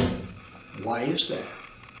 Why is that?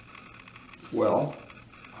 Well,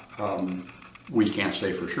 we can't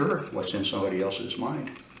say for sure what's in somebody else's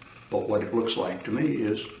mind, but what it looks like to me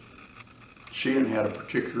is Sheehan had a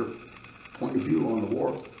particular point of view on the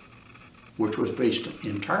war, which was based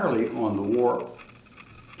entirely on the war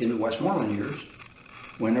in the Westmoreland years,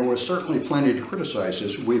 when there was certainly plenty to criticize,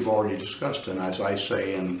 as we've already discussed, and as I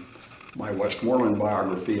say in my Westmoreland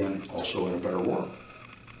biography and also in A Better War,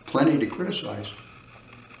 plenty to criticize.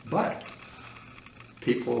 But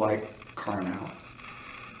people like Carnell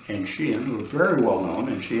and Sheehan, who are very well known,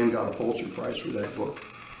 and Sheehan got a Pulitzer Prize for that book,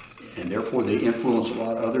 and therefore they influence a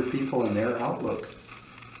lot of other people in their outlook,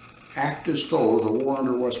 act as though the war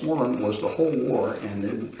under Westmoreland was the whole war,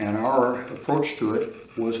 and our approach to it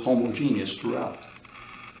was homogeneous throughout.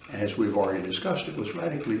 As we've already discussed, it was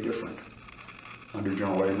radically different under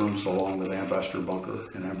General Abrams, along with Ambassador Bunker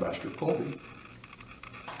and Ambassador Colby,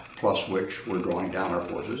 plus which we're drawing down our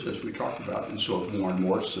forces, as we talked about, and so more and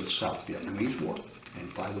more it's the South Vietnamese War.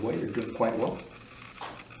 And by the way, they're doing quite well.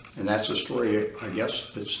 And that's a story, I guess,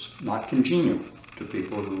 that's not congenial to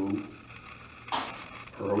people who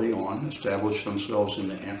early on established themselves in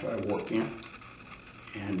the anti-war camp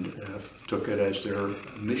and took it as their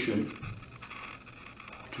mission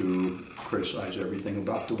to criticize everything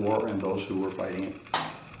about the war and those who were fighting it,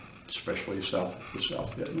 especially the South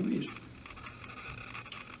Vietnamese.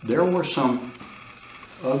 There were some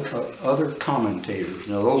other commentators.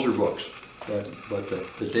 Now those are books, but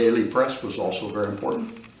the daily press was also very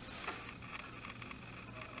important.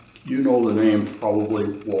 You know the name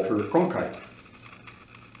probably Walter Cronkite.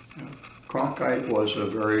 Cronkite was a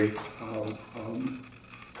very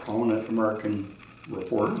prominent American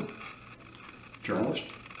reporter, journalist,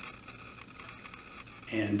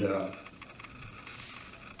 and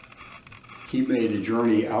he made a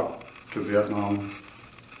journey out to Vietnam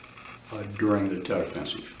during the Tet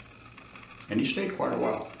Offensive, and he stayed quite a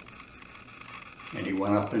while. And he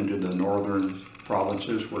went up into the northern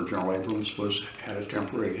provinces where General Abrams had a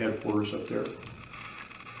temporary headquarters up there.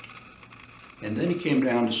 And then he came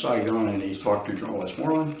down to Saigon and he talked to General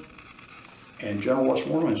Westmoreland. And General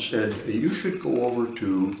Westmoreland said, you should go over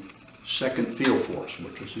to 2nd Field Force,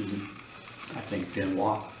 which was in, I think, Bien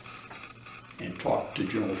Hoa, and talk to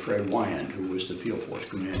General Fred Wyand, who was the Field Force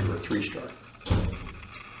commander, a 3-star.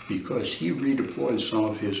 Because he redeployed some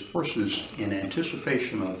of his forces in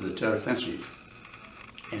anticipation of the Tet Offensive.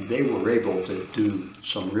 And they were able to do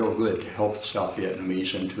some real good to help the South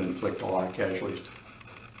Vietnamese and to inflict a lot of casualties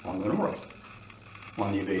on the north,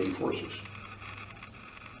 on the invading forces.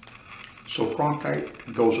 So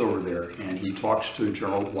Cronkite goes over there and he talks to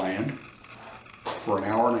General Wyand for an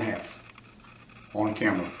hour and a half on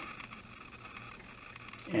camera.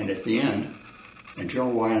 And at the end, and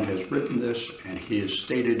General Wyand has written this and he has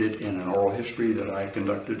stated it in an oral history that I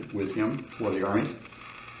conducted with him for the Army.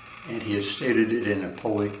 And he has stated it in a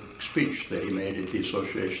public speech that he made at the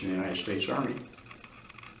Association of the United States Army.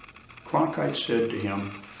 Cronkite said to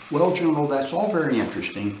him, well, General, that's all very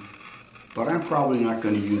interesting, but I'm probably not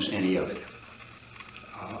going to use any of it.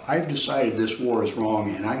 I've decided this war is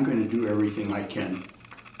wrong, and I'm going to do everything I can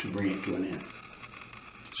to bring it to an end.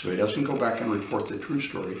 So he doesn't go back and report the true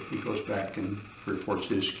story. He goes back and reports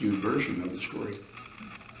his skewed version of the story.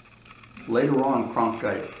 Later on,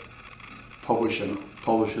 Cronkite publishes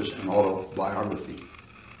an autobiography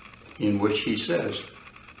in which he says,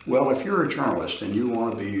 well, if you're a journalist and you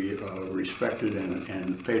want to be respected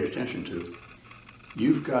and paid attention to,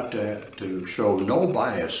 you've got to show no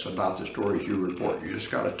bias about the stories you report. You just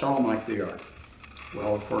got to tell them like they are.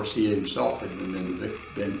 Well, of course, he himself had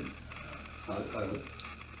been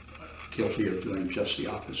guilty of doing just the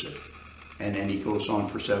opposite. And then he goes on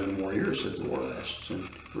for 7 more years as the war lasts and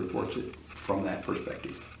reports it from that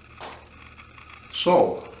perspective.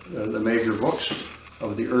 So, the major books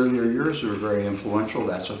of the earlier years are very influential.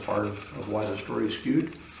 That's a part of why the story is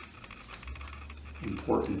skewed.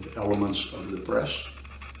 Important elements of the press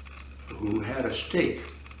who had a stake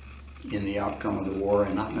in the outcome of the war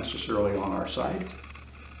and not necessarily on our side.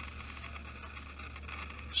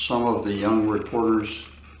 Some of the young reporters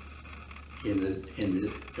in the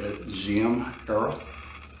Diem era,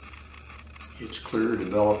 it's clear,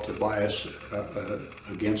 developed a bias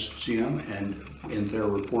against Diem and in their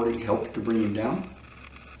reporting helped to bring him down.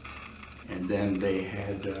 And then they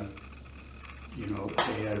had,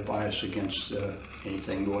 they had a bias against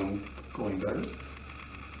anything going better.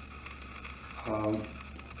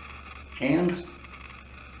 And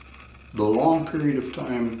the long period of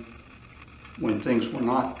time when things were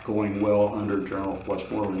not going well under General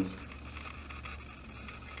Westmoreland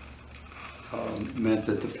meant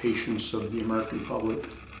that the patience of the American public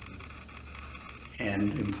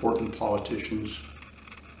and important politicians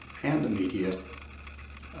and the media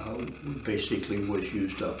basically was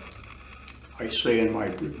used up. I say in my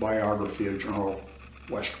biography of General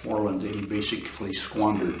Westmoreland that he basically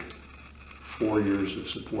squandered 4 years of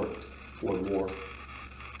support for the war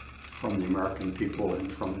from the American people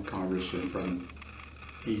and from the Congress and from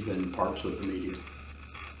even parts of the media.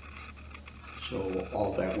 So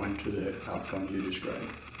all that went to the outcome you described.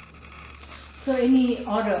 So any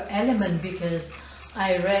other element, because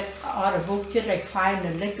I read other books, just like Find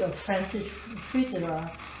the Leg of Francis Fraser,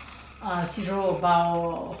 she wrote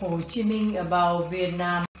about Ho Chi Minh, about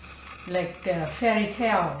Vietnam, like the fairy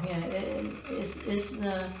tale.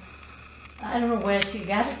 I don't know where she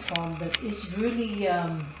got it from, but it's really,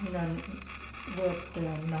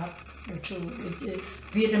 not true.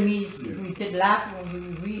 Vietnamese, we just laugh when we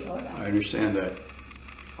read all that. I understand that.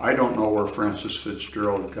 I don't know where Francis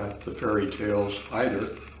Fitzgerald got the fairy tales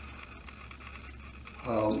either,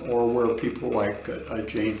 or where people like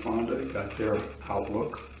Jane Fonda got their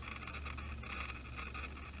outlook.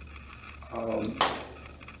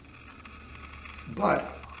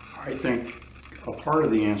 But I think a part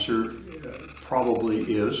of the answer probably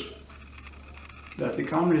is that the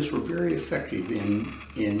communists were very effective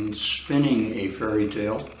in spinning a fairy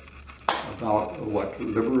tale about what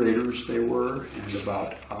liberators they were and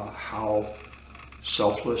about how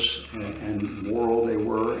selfless and moral they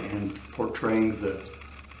were, and portraying the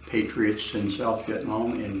patriots in South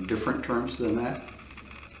Vietnam in different terms than that.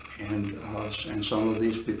 And some of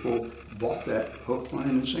these people bought that hook, line,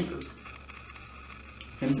 and sinker.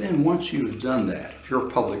 And then once you've done that, if you're a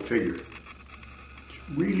public figure, it's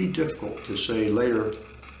really difficult to say later,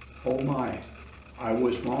 oh my, I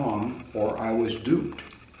was wrong, or I was duped,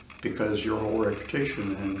 because your whole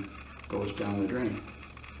reputation then goes down the drain.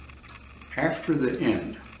 After the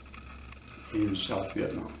end in South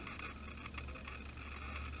Vietnam,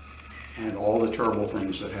 and all the terrible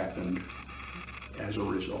things that happened as a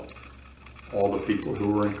result, all the people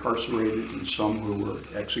who were incarcerated and some who were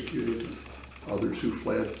executed and others who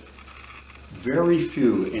fled, very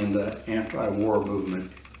few in the anti-war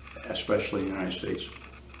movement, especially in the United States,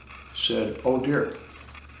 said, oh dear,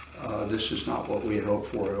 this is not what we had hoped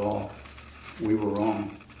for at all. We were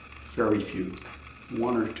wrong. Very few.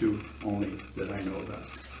 One or two only that I know about.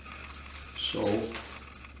 So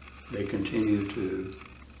they continue to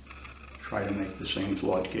try to make the same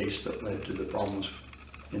flawed case that led to the problems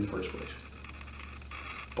in the first place.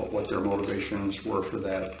 But what their motivations were for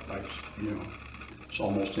that, it's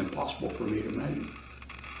almost impossible for me to imagine.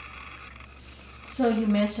 So you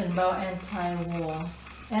mentioned about anti-war,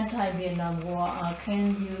 anti-Vietnam War.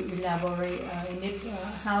 Can you elaborate in it,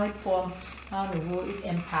 how it formed, how the war it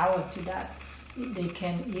empowered to that? They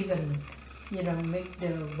can even, make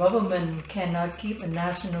the government cannot keep a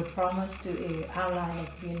national promise to an ally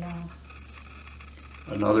like Vietnam.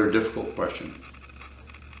 Another difficult question.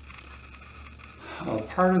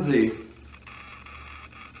 Part of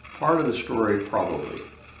the story probably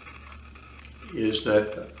is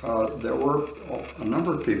that there were a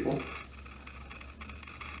number of people,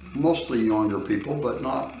 mostly younger people, but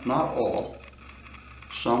not all.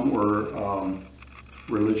 Some were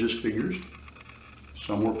religious figures,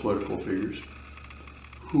 some were political figures,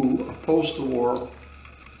 who opposed the war,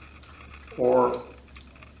 or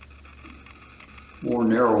more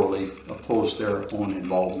narrowly opposed their own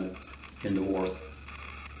involvement in the war.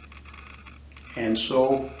 And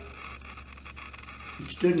so,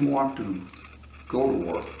 if you didn't want to go to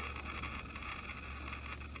war,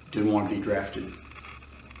 didn't want to be drafted,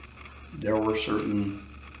 there were certain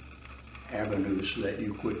avenues that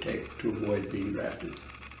you could take to avoid being drafted.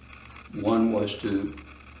 One was to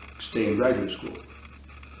stay in graduate school.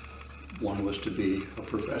 One was to be a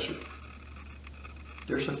professor.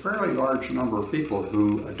 There's a fairly large number of people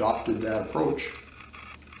who adopted that approach.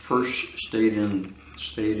 First stayed in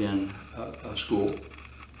a school,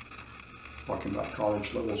 talking about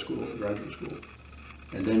college level school, graduate school,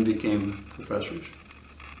 and then became professors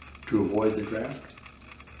to avoid the draft.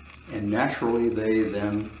 And naturally they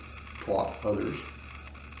then taught others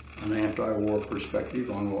an anti-war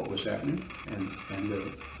perspective on what was happening,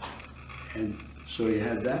 and so you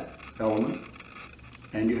had that element,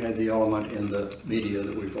 and you had the element in the media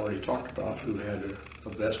that we've already talked about, who had a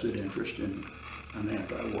vested interest in an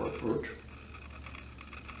anti-war approach.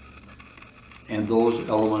 And those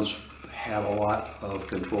elements had a lot of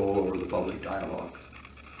control over the public dialogue,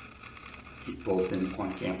 both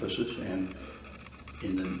on campuses and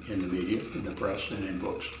in the media, in the press, and in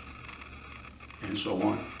books, and so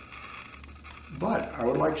on. But I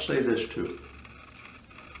would like to say this too.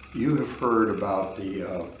 You have heard about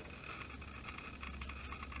the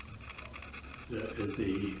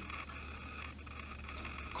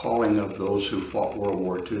calling of those who fought World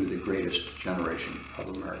War II the greatest generation of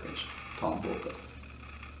Americans, Tom Boca.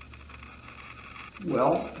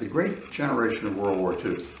 Well, the great generation of World War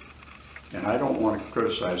II, and I don't want to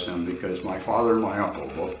criticize them because my father and my uncle,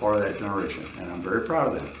 both part of that generation, and I'm very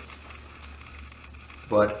proud of them.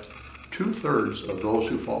 But 2/3 of those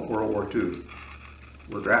who fought World War II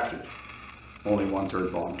were drafted. Only 1/3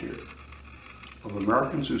 volunteered. Of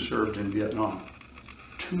Americans who served in Vietnam,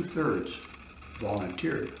 2/3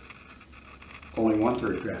 volunteered. Only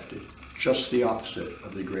 1/3 drafted. Just the opposite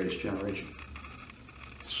of the greatest generation.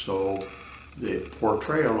 So the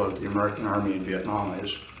portrayal of the American Army in Vietnam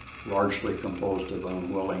is largely composed of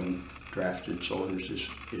unwilling drafted soldiers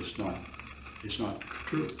is not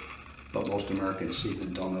true. But most Americans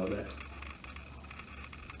even don't know that.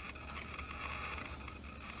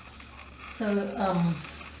 So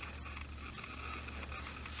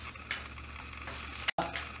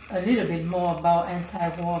a little bit more about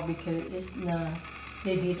anti-war, because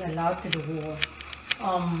they did a lot to the war.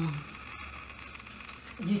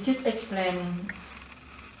 you just explain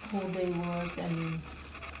who they was and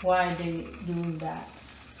why they doing that.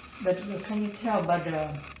 But can you tell about the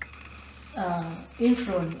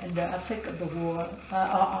influence and the effect of the war,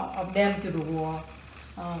 of them to the war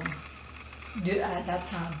at that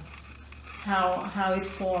time? How it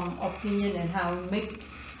formed opinion and how it make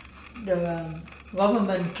the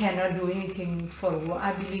government cannot do anything for the war.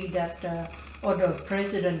 I believe that other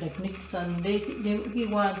president like Nixon, he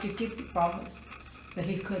wanted to keep the promise, but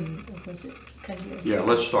he couldn't. Can you explain? Yeah,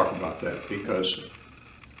 let's talk about that, because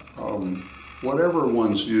whatever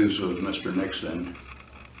one's views of Mr. Nixon,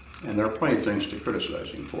 and there are plenty of things to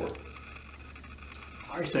criticize him for,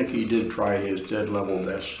 I think he did try his dead level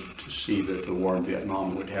best to see that the war in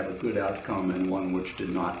Vietnam would have a good outcome, and one which did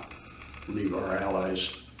not leave our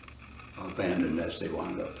allies abandoned as they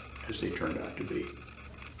turned out to be.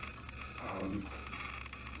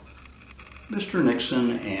 Mr.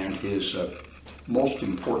 Nixon and his most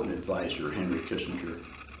important advisor, Henry Kissinger,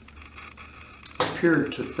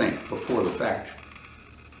 appeared to think before the fact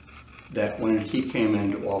that when he came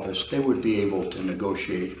into office, they would be able to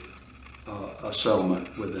negotiate a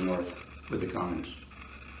settlement with the North, with the communists,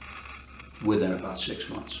 within about 6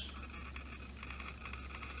 months.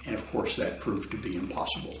 And of course that proved to be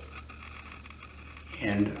impossible.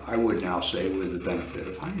 And I would now say, with the benefit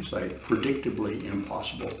of hindsight, predictably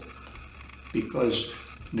impossible, because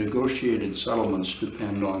negotiated settlements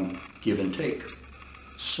depend on give and take,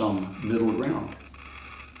 some middle ground.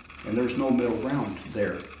 And there's no middle ground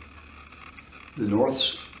there. The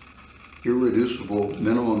North's irreducible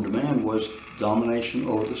minimum demand was domination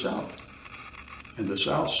over the South. And the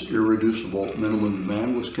South's irreducible minimum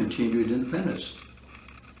demand was continued independence.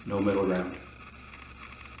 No middle ground.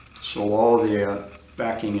 So all the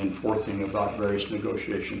backing and forthing about various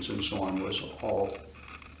negotiations and so on was all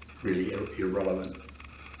really irrelevant.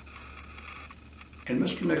 And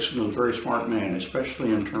Mr. Nixon was a very smart man,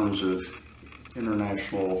 especially in terms of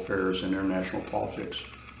international affairs and international politics.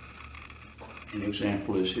 An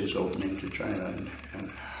example is his opening to China and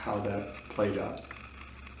how that played out.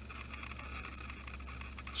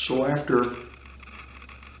 So after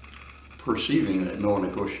perceiving that no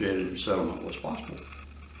negotiated settlement was possible,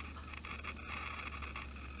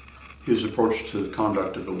 his approach to the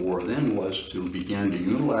conduct of the war then was to begin to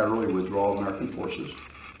unilaterally withdraw American forces.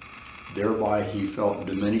 Thereby he felt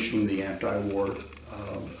diminishing the anti-war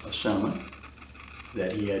sentiment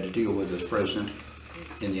that he had to deal with as president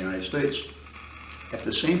in the United States. At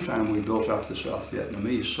the same time, we built up the South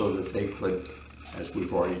Vietnamese so that they could, as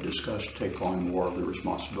we've already discussed, take on more of the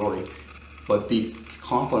responsibility, but be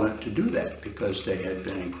competent to do that because they had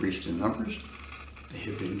been increased in numbers. They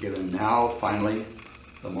had been given now, finally,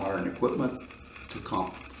 the modern equipment to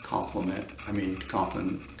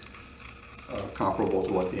comparable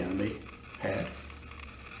to what the enemy had,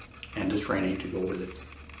 and the training to go with it.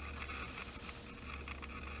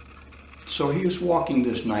 So he was walking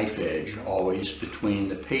this knife edge always between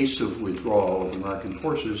the pace of withdrawal of American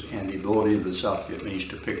forces and the ability of the South Vietnamese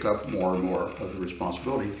to pick up more and more of the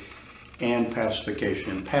responsibility, and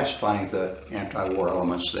pacification, pacifying the anti-war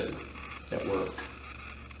elements that were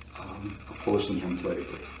opposing him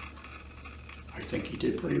politically. I think he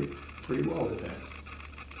did pretty well with that.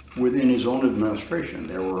 Within his own administration,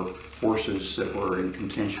 there were forces that were in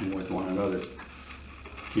contention with one another.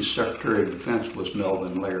 His Secretary of Defense was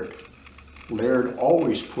Melvin Laird. Laird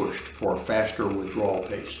always pushed for a faster withdrawal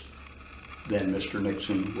pace than Mr.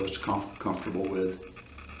 Nixon was comfortable with.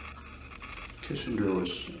 Kissinger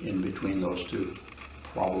was in between those two,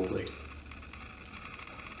 probably.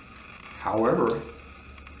 However,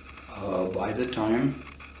 by the time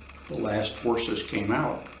the last forces came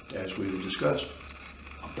out, as we've discussed,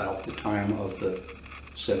 about the time of the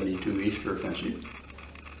 72 Easter Offensive,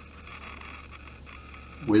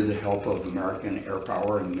 with the help of American air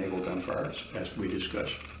power and naval gunfire, as we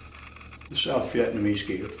discussed, the South Vietnamese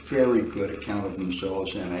gave a very good account of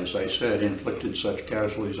themselves, and as I said, inflicted such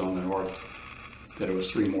casualties on the North that it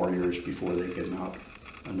was 3 more years before they could mount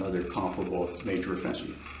another comparable major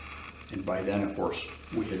offensive. And by then, of course,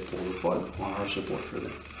 we had pulled the plug on our support for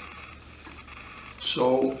them.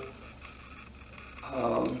 So,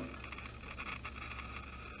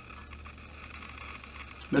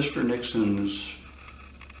 Mr. Nixon's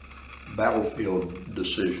battlefield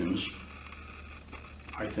decisions,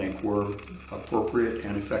 I think, were appropriate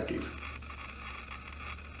and effective.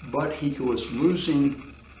 But he was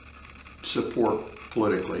losing support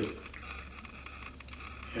politically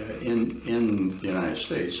in the United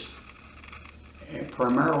States, and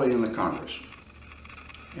primarily in the Congress.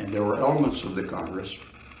 And there were elements of the Congress,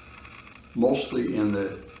 mostly in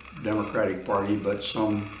the Democratic Party, but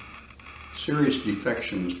some serious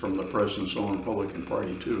defections from the president's own Republican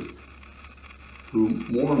Party too, who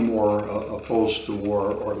more and more opposed the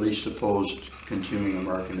war, or at least opposed continuing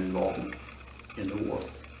American involvement in the war.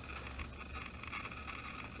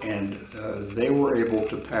 And they were able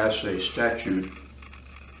to pass a statute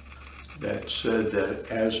that said that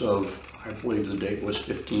as of, I believe the date was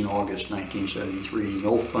 15 August 1973,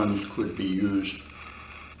 no funds could be used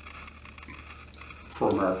for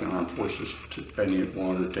American armed forces to any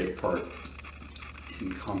longer take part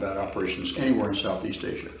in combat operations anywhere in Southeast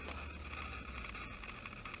Asia.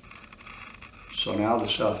 So now the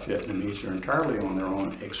South Vietnamese are entirely on their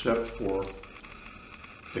own, except for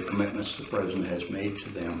the commitments the President has made to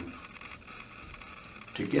them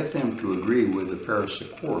to get them to agree with the Paris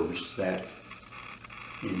Accords that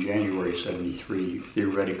in January '73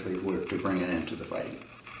 theoretically were to bring an end to the fighting.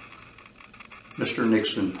 Mr.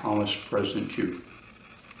 Nixon promised President Chu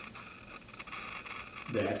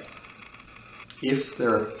that if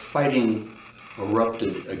their fighting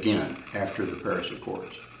erupted again after the Paris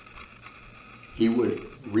Accords, he would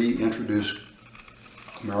reintroduce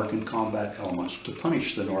American combat elements to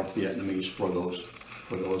punish the North Vietnamese for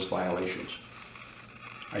those violations.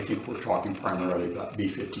 I think we're talking primarily about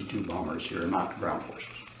B-52 bombers here, not ground forces.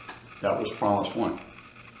 That was promise one.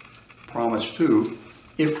 Promise two,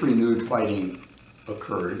 if renewed fighting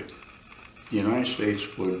occurred, the United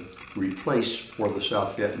States would replace for the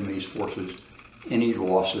South Vietnamese forces any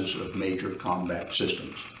losses of major combat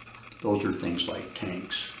systems. Those are things like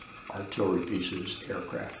tanks, artillery pieces,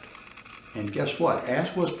 aircraft. And guess what?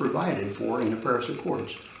 As was provided for in the Paris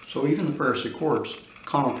Accords. So even the Paris Accords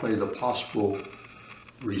contemplate the possible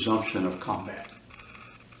resumption of combat.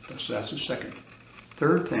 That's the second.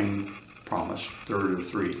 Third thing promised, third of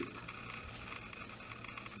three,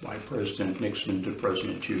 by President Nixon to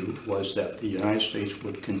President Chu, was that the United States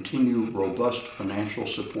would continue robust financial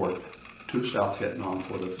support to South Vietnam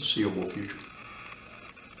for the foreseeable future.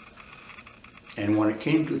 And when it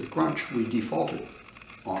came to the crunch, we defaulted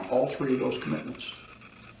on all three of those commitments.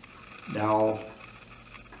 Now,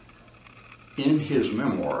 in his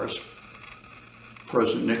memoirs,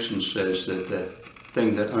 President Nixon says that the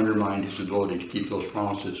thing that undermined his ability to keep those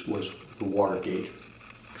promises was the Watergate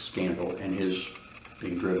scandal and his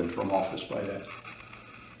being driven from office by that.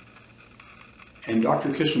 And Dr.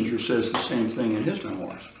 Kissinger says the same thing in his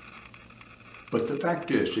memoirs. But the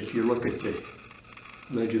fact is, if you look at the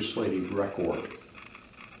legislative record,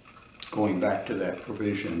 going back to that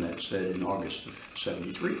provision that said in August of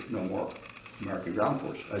 '73, no more American ground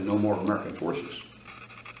forces, no more American forces.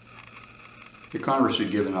 The Congress had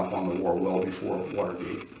given up on the war well before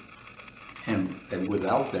Watergate, and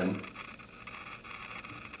without them,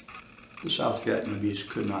 the South Vietnamese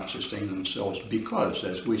could not sustain themselves because,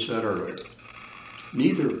 as we said earlier,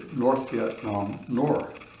 neither North Vietnam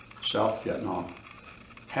nor South Vietnam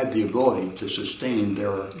had the ability to sustain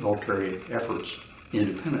their military efforts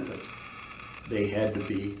independently. They had to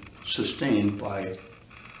be sustained by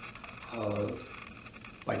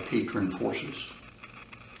patron forces.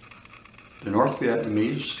 The North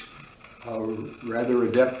Vietnamese, rather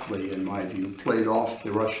adeptly, in my view, played off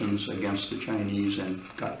the Russians against the Chinese and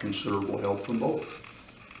got considerable help from both.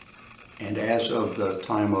 And as of the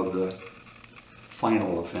time of the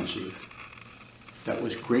final offensive, that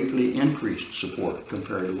was greatly increased support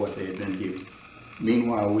compared to what they had been giving.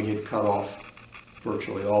 Meanwhile, we had cut off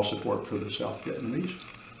virtually all support for the South Vietnamese.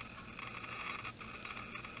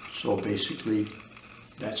 So basically,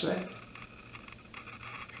 that's that.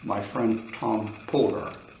 My friend Tom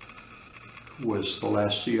Polgar, who was the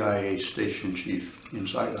last CIA station chief in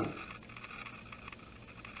Saigon,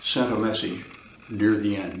 sent a message near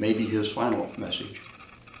the end, maybe his final message,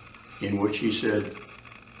 in which he said,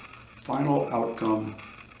 final outcome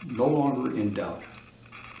no longer in doubt,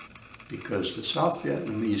 because the South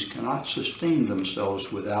Vietnamese cannot sustain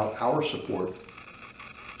themselves without our support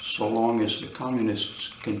so long as the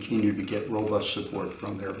communists continue to get robust support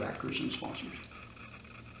from their backers and sponsors.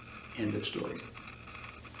 End of story.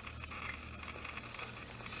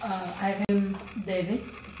 I remember David,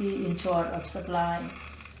 he in charge of supply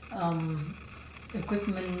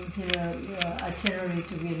equipment, itinerary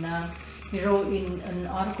to Vietnam. He wrote in an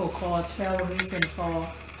article called 12 Reasons for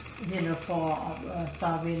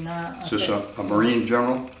South Vietnam. Is this a Marine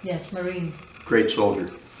general? Yes, Marine. Great soldier.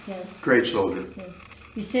 Yes. Great soldier. Yes.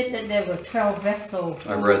 He said that there were 12 vessels.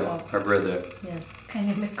 I've read that. Yeah. Can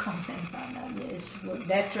you make comment on that? Yes,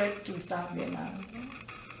 that threat to South Vietnam.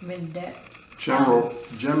 I mean that. General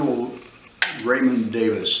Raymond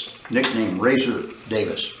Davis, nicknamed Razor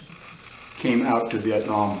Davis, came out to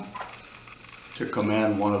Vietnam to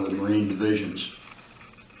command one of the Marine divisions,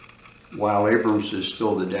 while Abrams is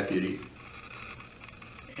still the deputy.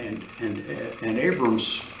 And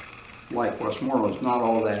Abrams, like Westmoreland, is not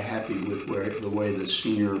all that happy with the way the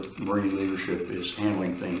senior Marine leadership is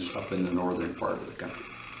handling things up in the northern part of the country.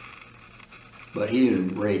 But he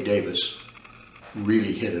and Ray Davis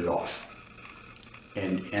really hit it off.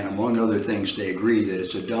 And among other things, they agree that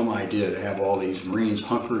it's a dumb idea to have all these Marines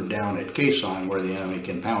hunkered down at Quezon where the enemy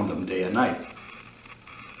can pound them day and night.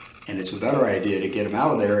 And it's a better idea to get them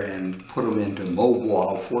out of there and put them into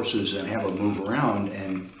mobile forces and have them move around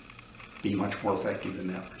and be much more effective in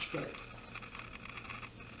that respect.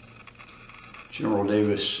 General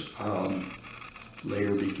Davis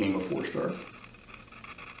later became a four-star.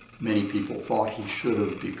 Many people thought he should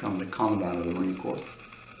have become the commandant of the Marine Corps.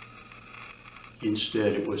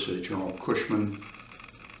 Instead, it was General Cushman,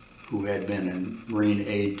 who had been a Marine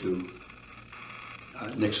aide to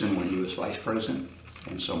Nixon when he was vice president.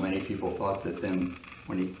 And so many people thought that then,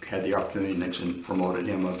 when he had the opportunity, Nixon promoted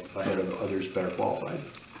him up ahead of others better qualified.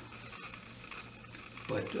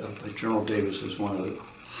 But General Davis is one of the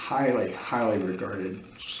highly, highly regarded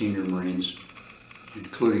senior Marines,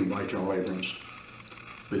 including by General Abrams,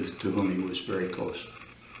 to whom he was very close.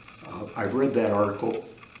 I've read that article.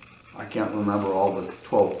 I can't remember all the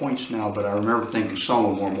 12 points now, but I remember thinking some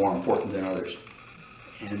of them were more important than others.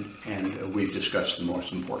 And we've discussed the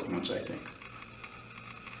most important ones, I think.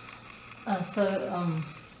 I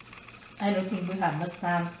don't think we have much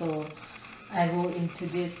time, so I go into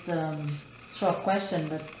this short question,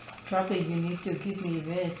 but probably you need to give me a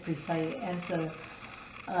very precise answer.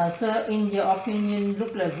 So in your opinion,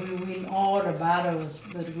 look like we win all the battles,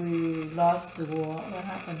 but we lost the war. What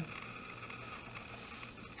happened?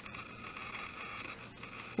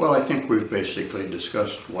 Well, I think we've basically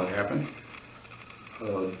discussed what happened.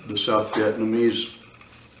 The South Vietnamese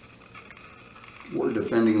were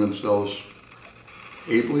defending themselves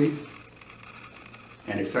ably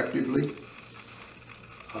and effectively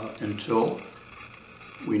until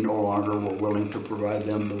we no longer were willing to provide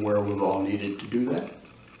them the wherewithal needed to do that,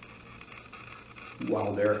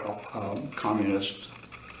 while their communist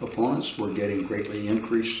opponents were getting greatly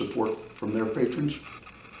increased support from their patrons.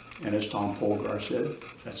 And as Tom Polgar said,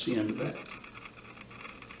 that's the end of that.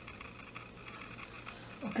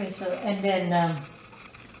 Okay, so and then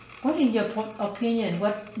what in your opinion,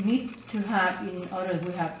 what need to have in order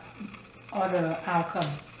to have other outcome,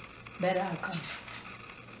 better outcome?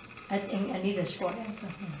 I think I need a short answer.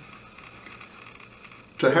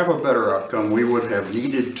 To have a better outcome, we would have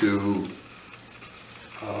needed to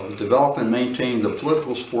develop and maintain the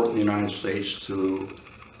political support in the United States to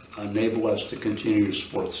enable us to continue to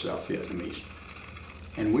support the South Vietnamese.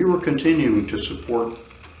 And we were continuing to support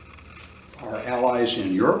our allies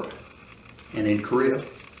in Europe and in Korea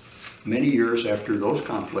many years after those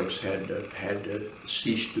conflicts had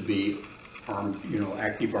ceased to be armed,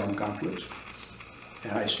 active armed conflicts.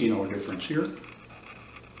 And I see no difference here.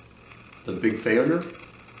 The big failure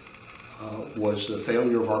was the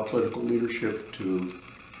failure of our political leadership to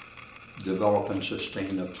develop and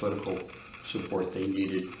sustain the political support they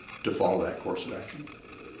needed to follow that course of action.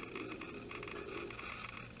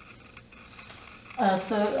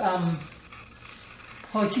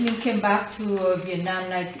 Ho Chi Minh came back to Vietnam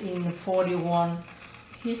in 1941.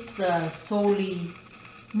 His Sorley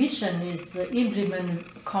mission is to implement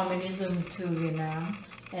communism to Vietnam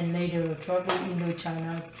and later probably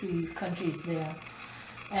Indochina, 3 countries there.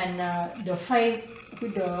 And the fight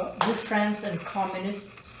with France and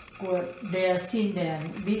communists were there since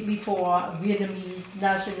then. Before Vietnamese,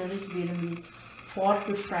 nationalist Vietnamese fought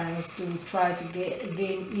with France to try to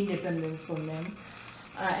gain independence from them.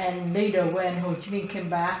 And later when Ho Chi Minh came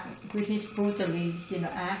back with his brutally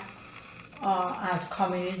act as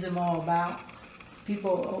communism all about,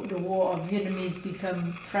 people, the war of Vietnamese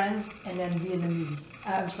become French and then Vietnamese,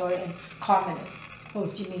 and communists, Ho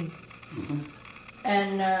Chi Minh. Mm-hmm.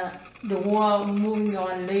 And the war moving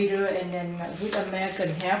on later, and then with American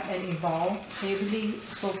help and involved heavily,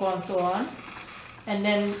 so forth and so on. And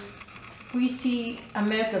then we see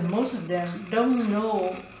America, most of them don't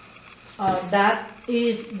know that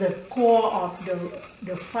is the core of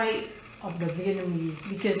the fight of the Vietnamese,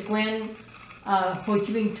 because when Ho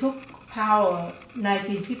Chi Minh took power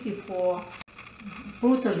 1954,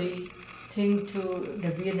 brutally thing to the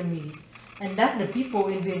Vietnamese, and that the people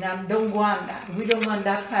in Vietnam don't want that. We don't want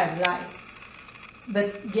that kind of life.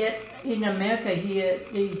 But yet in America here,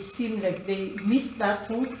 they seem like they miss that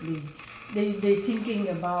totally. They thinking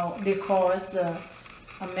about, they call us the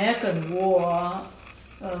American War.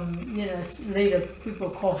 Later people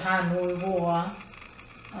call Hanoi War.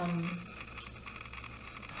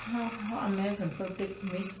 How American public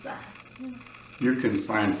miss that? You can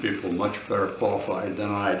find people much better qualified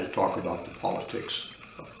than I to talk about the politics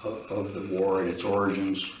of the war and its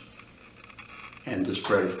origins and the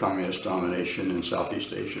spread of communist domination in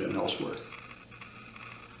Southeast Asia and elsewhere.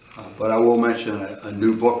 But I will mention a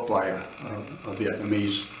new book by a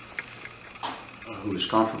Vietnamese who is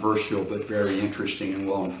controversial but very interesting and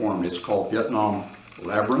well informed. It's called Vietnam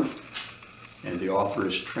Labyrinth, and the author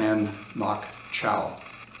is Tran Ngoc Chau,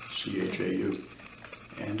 C-H-A-U.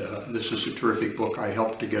 And this is a terrific book. I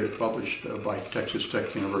helped to get it published by Texas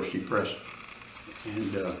Tech University Press.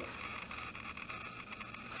 And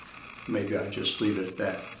maybe I'll just leave it at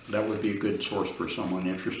that. That would be a good source for someone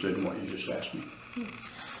interested in what you just asked me.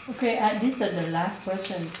 Okay, this is the last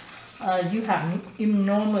question. You have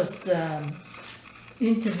enormous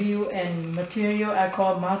interview and material, I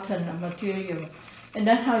call mountain material. And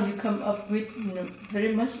that's how you come up with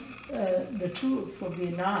very much the truth for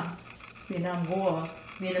Vietnam War,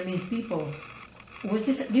 Vietnamese people. Was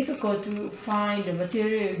it difficult to find the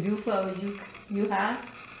material you have?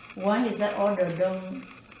 Why is that order don't,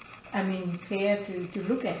 fair to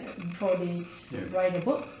look at it before they write a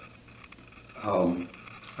book?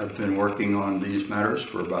 I've been working on these matters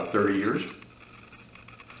for about 30 years.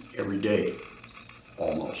 Every day,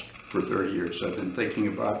 almost, for 30 years. I've been thinking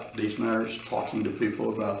about these matters, talking to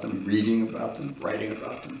people about them, reading about them, writing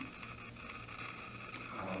about them.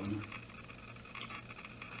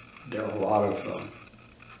 There are a lot of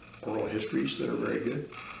oral histories that are very good.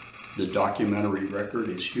 The documentary record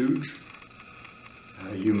is huge.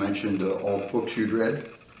 You mentioned all the books you'd read.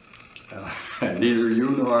 Neither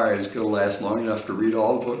you nor I is going to last long enough to read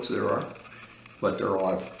all the books there are, but there are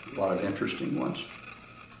a lot of interesting ones.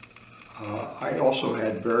 I also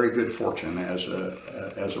had very good fortune as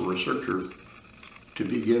a researcher to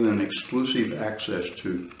be given exclusive access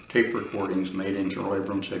to tape recordings made in General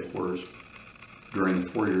Abrams' headquarters during the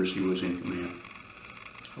 4 years he was in command.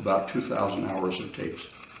 About 2,000 hours of tapes.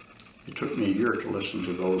 It took me a year to listen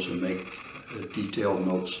to those and make detailed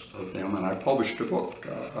notes of them, and I published a book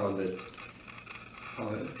that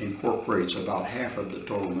incorporates about half of the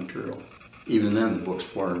total material. Even then, the book's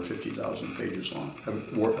 450,000 pages long,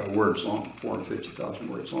 words long, 450,000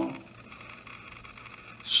 words long.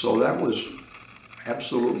 So that was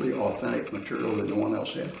absolutely authentic material that no one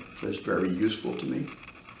else had. So it's very useful to me.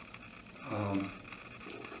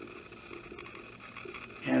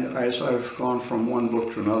 And as I've gone from one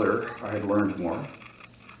book to another, I've learned more.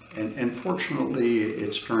 And fortunately,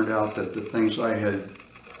 it's turned out that the things I had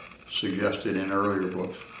suggested in earlier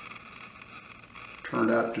books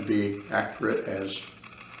turned out to be accurate, as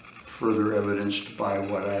further evidenced by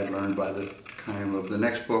what I had learned by the time of the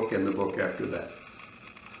next book and the book after that.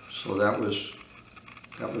 So that was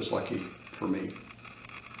lucky for me.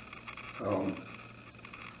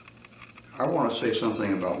 I want to say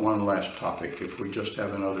something about one last topic, if we just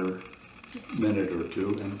have another minute or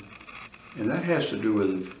two, and that has to do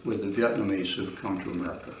with the Vietnamese who've come to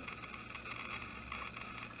America.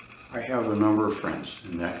 I have a number of friends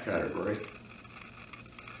in that category,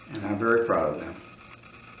 and I'm very proud of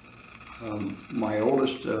them. My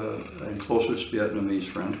oldest and closest Vietnamese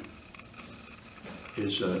friend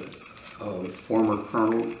is a former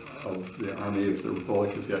colonel of the Army of the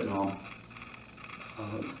Republic of Vietnam.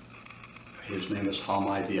 His name is Ha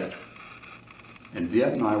Mai Viet. And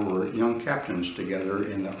Viet and I were young captains together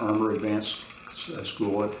in the Armor Advanced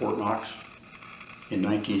School at Fort Knox in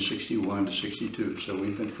 1961 to 62. So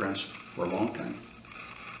we've been friends for a long time.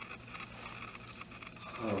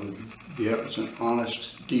 Viet was an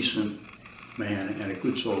honest, decent man and a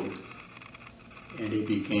good soldier. And he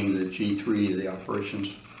became the G3, the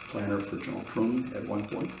operations planner for General Truman at one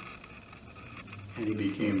point. And he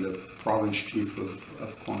became the province chief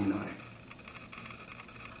of Quang Ngai,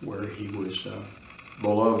 where he was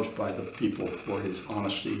beloved by the people for his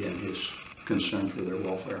honesty and his concern for their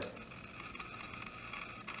welfare.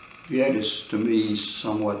 Viet is, to me,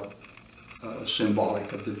 somewhat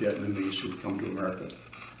symbolic of the Vietnamese who've come to America.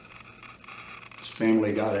 His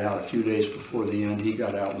family got out a few days before the end. He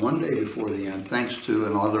got out one day before the end, thanks to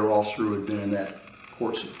another officer who had been in that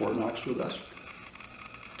course at Fort Knox with us.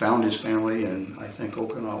 Found his family in, I think,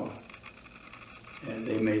 Okinawa. And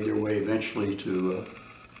they made their way eventually to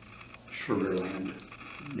Sugar Land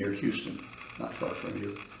near Houston, not far from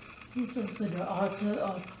you. He's also the author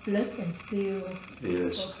of Blood and Steel.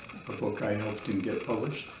 Yes, a book I helped him get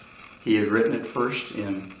published. He had written it first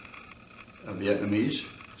in Vietnamese,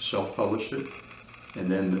 self-published it, and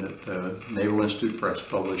then the Naval Institute Press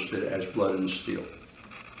published it as Blood and Steel.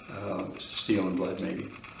 Steel and Blood, maybe.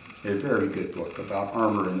 A very good book about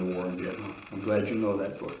armor in the war in Vietnam. I'm glad you know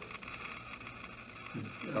that book.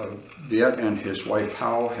 Viet and his wife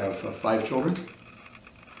Hao have 5 children.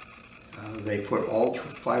 They put all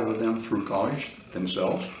 5 of them through college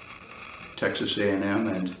themselves, Texas A&M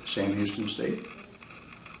and Sam Houston State.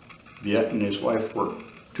 Viet and his wife worked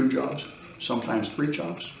 2 jobs, sometimes 3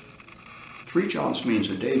 jobs. 3 jobs means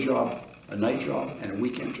a day job, a night job, and a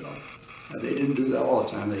weekend job. Now, they didn't do that all the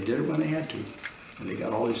time. They did it when they had to. And they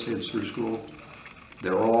got all these kids through school.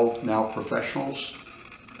 They're all now professionals,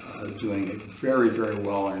 doing it very, very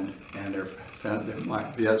well. And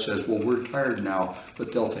Viet says, well, we're tired now,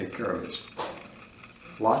 but they'll take care of us.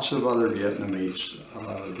 Lots of other Vietnamese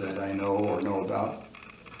that I know or know about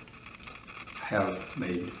have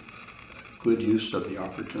made good use of the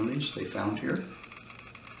opportunities they found here.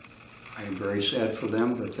 I am very sad for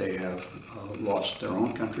them that they have lost their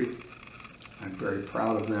own country. I'm very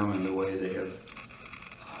proud of them and the way they have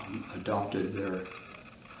adopted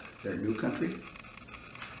their new country.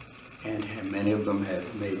 And many of them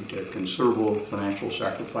have made considerable financial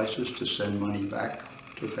sacrifices to send money back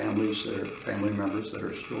to family members that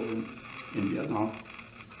are still in Vietnam.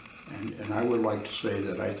 And I would like to say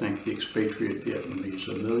that I think the expatriate Vietnamese,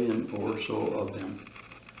 1 million or so of them,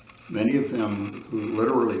 many of them who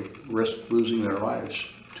literally risked losing their lives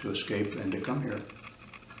to escape and to come here,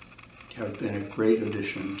 have been a great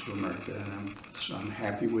addition to America, and I'm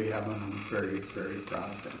happy we have them. I'm very, very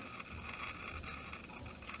proud of them.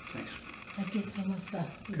 Thanks. Thank you so much, sir.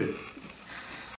 Good.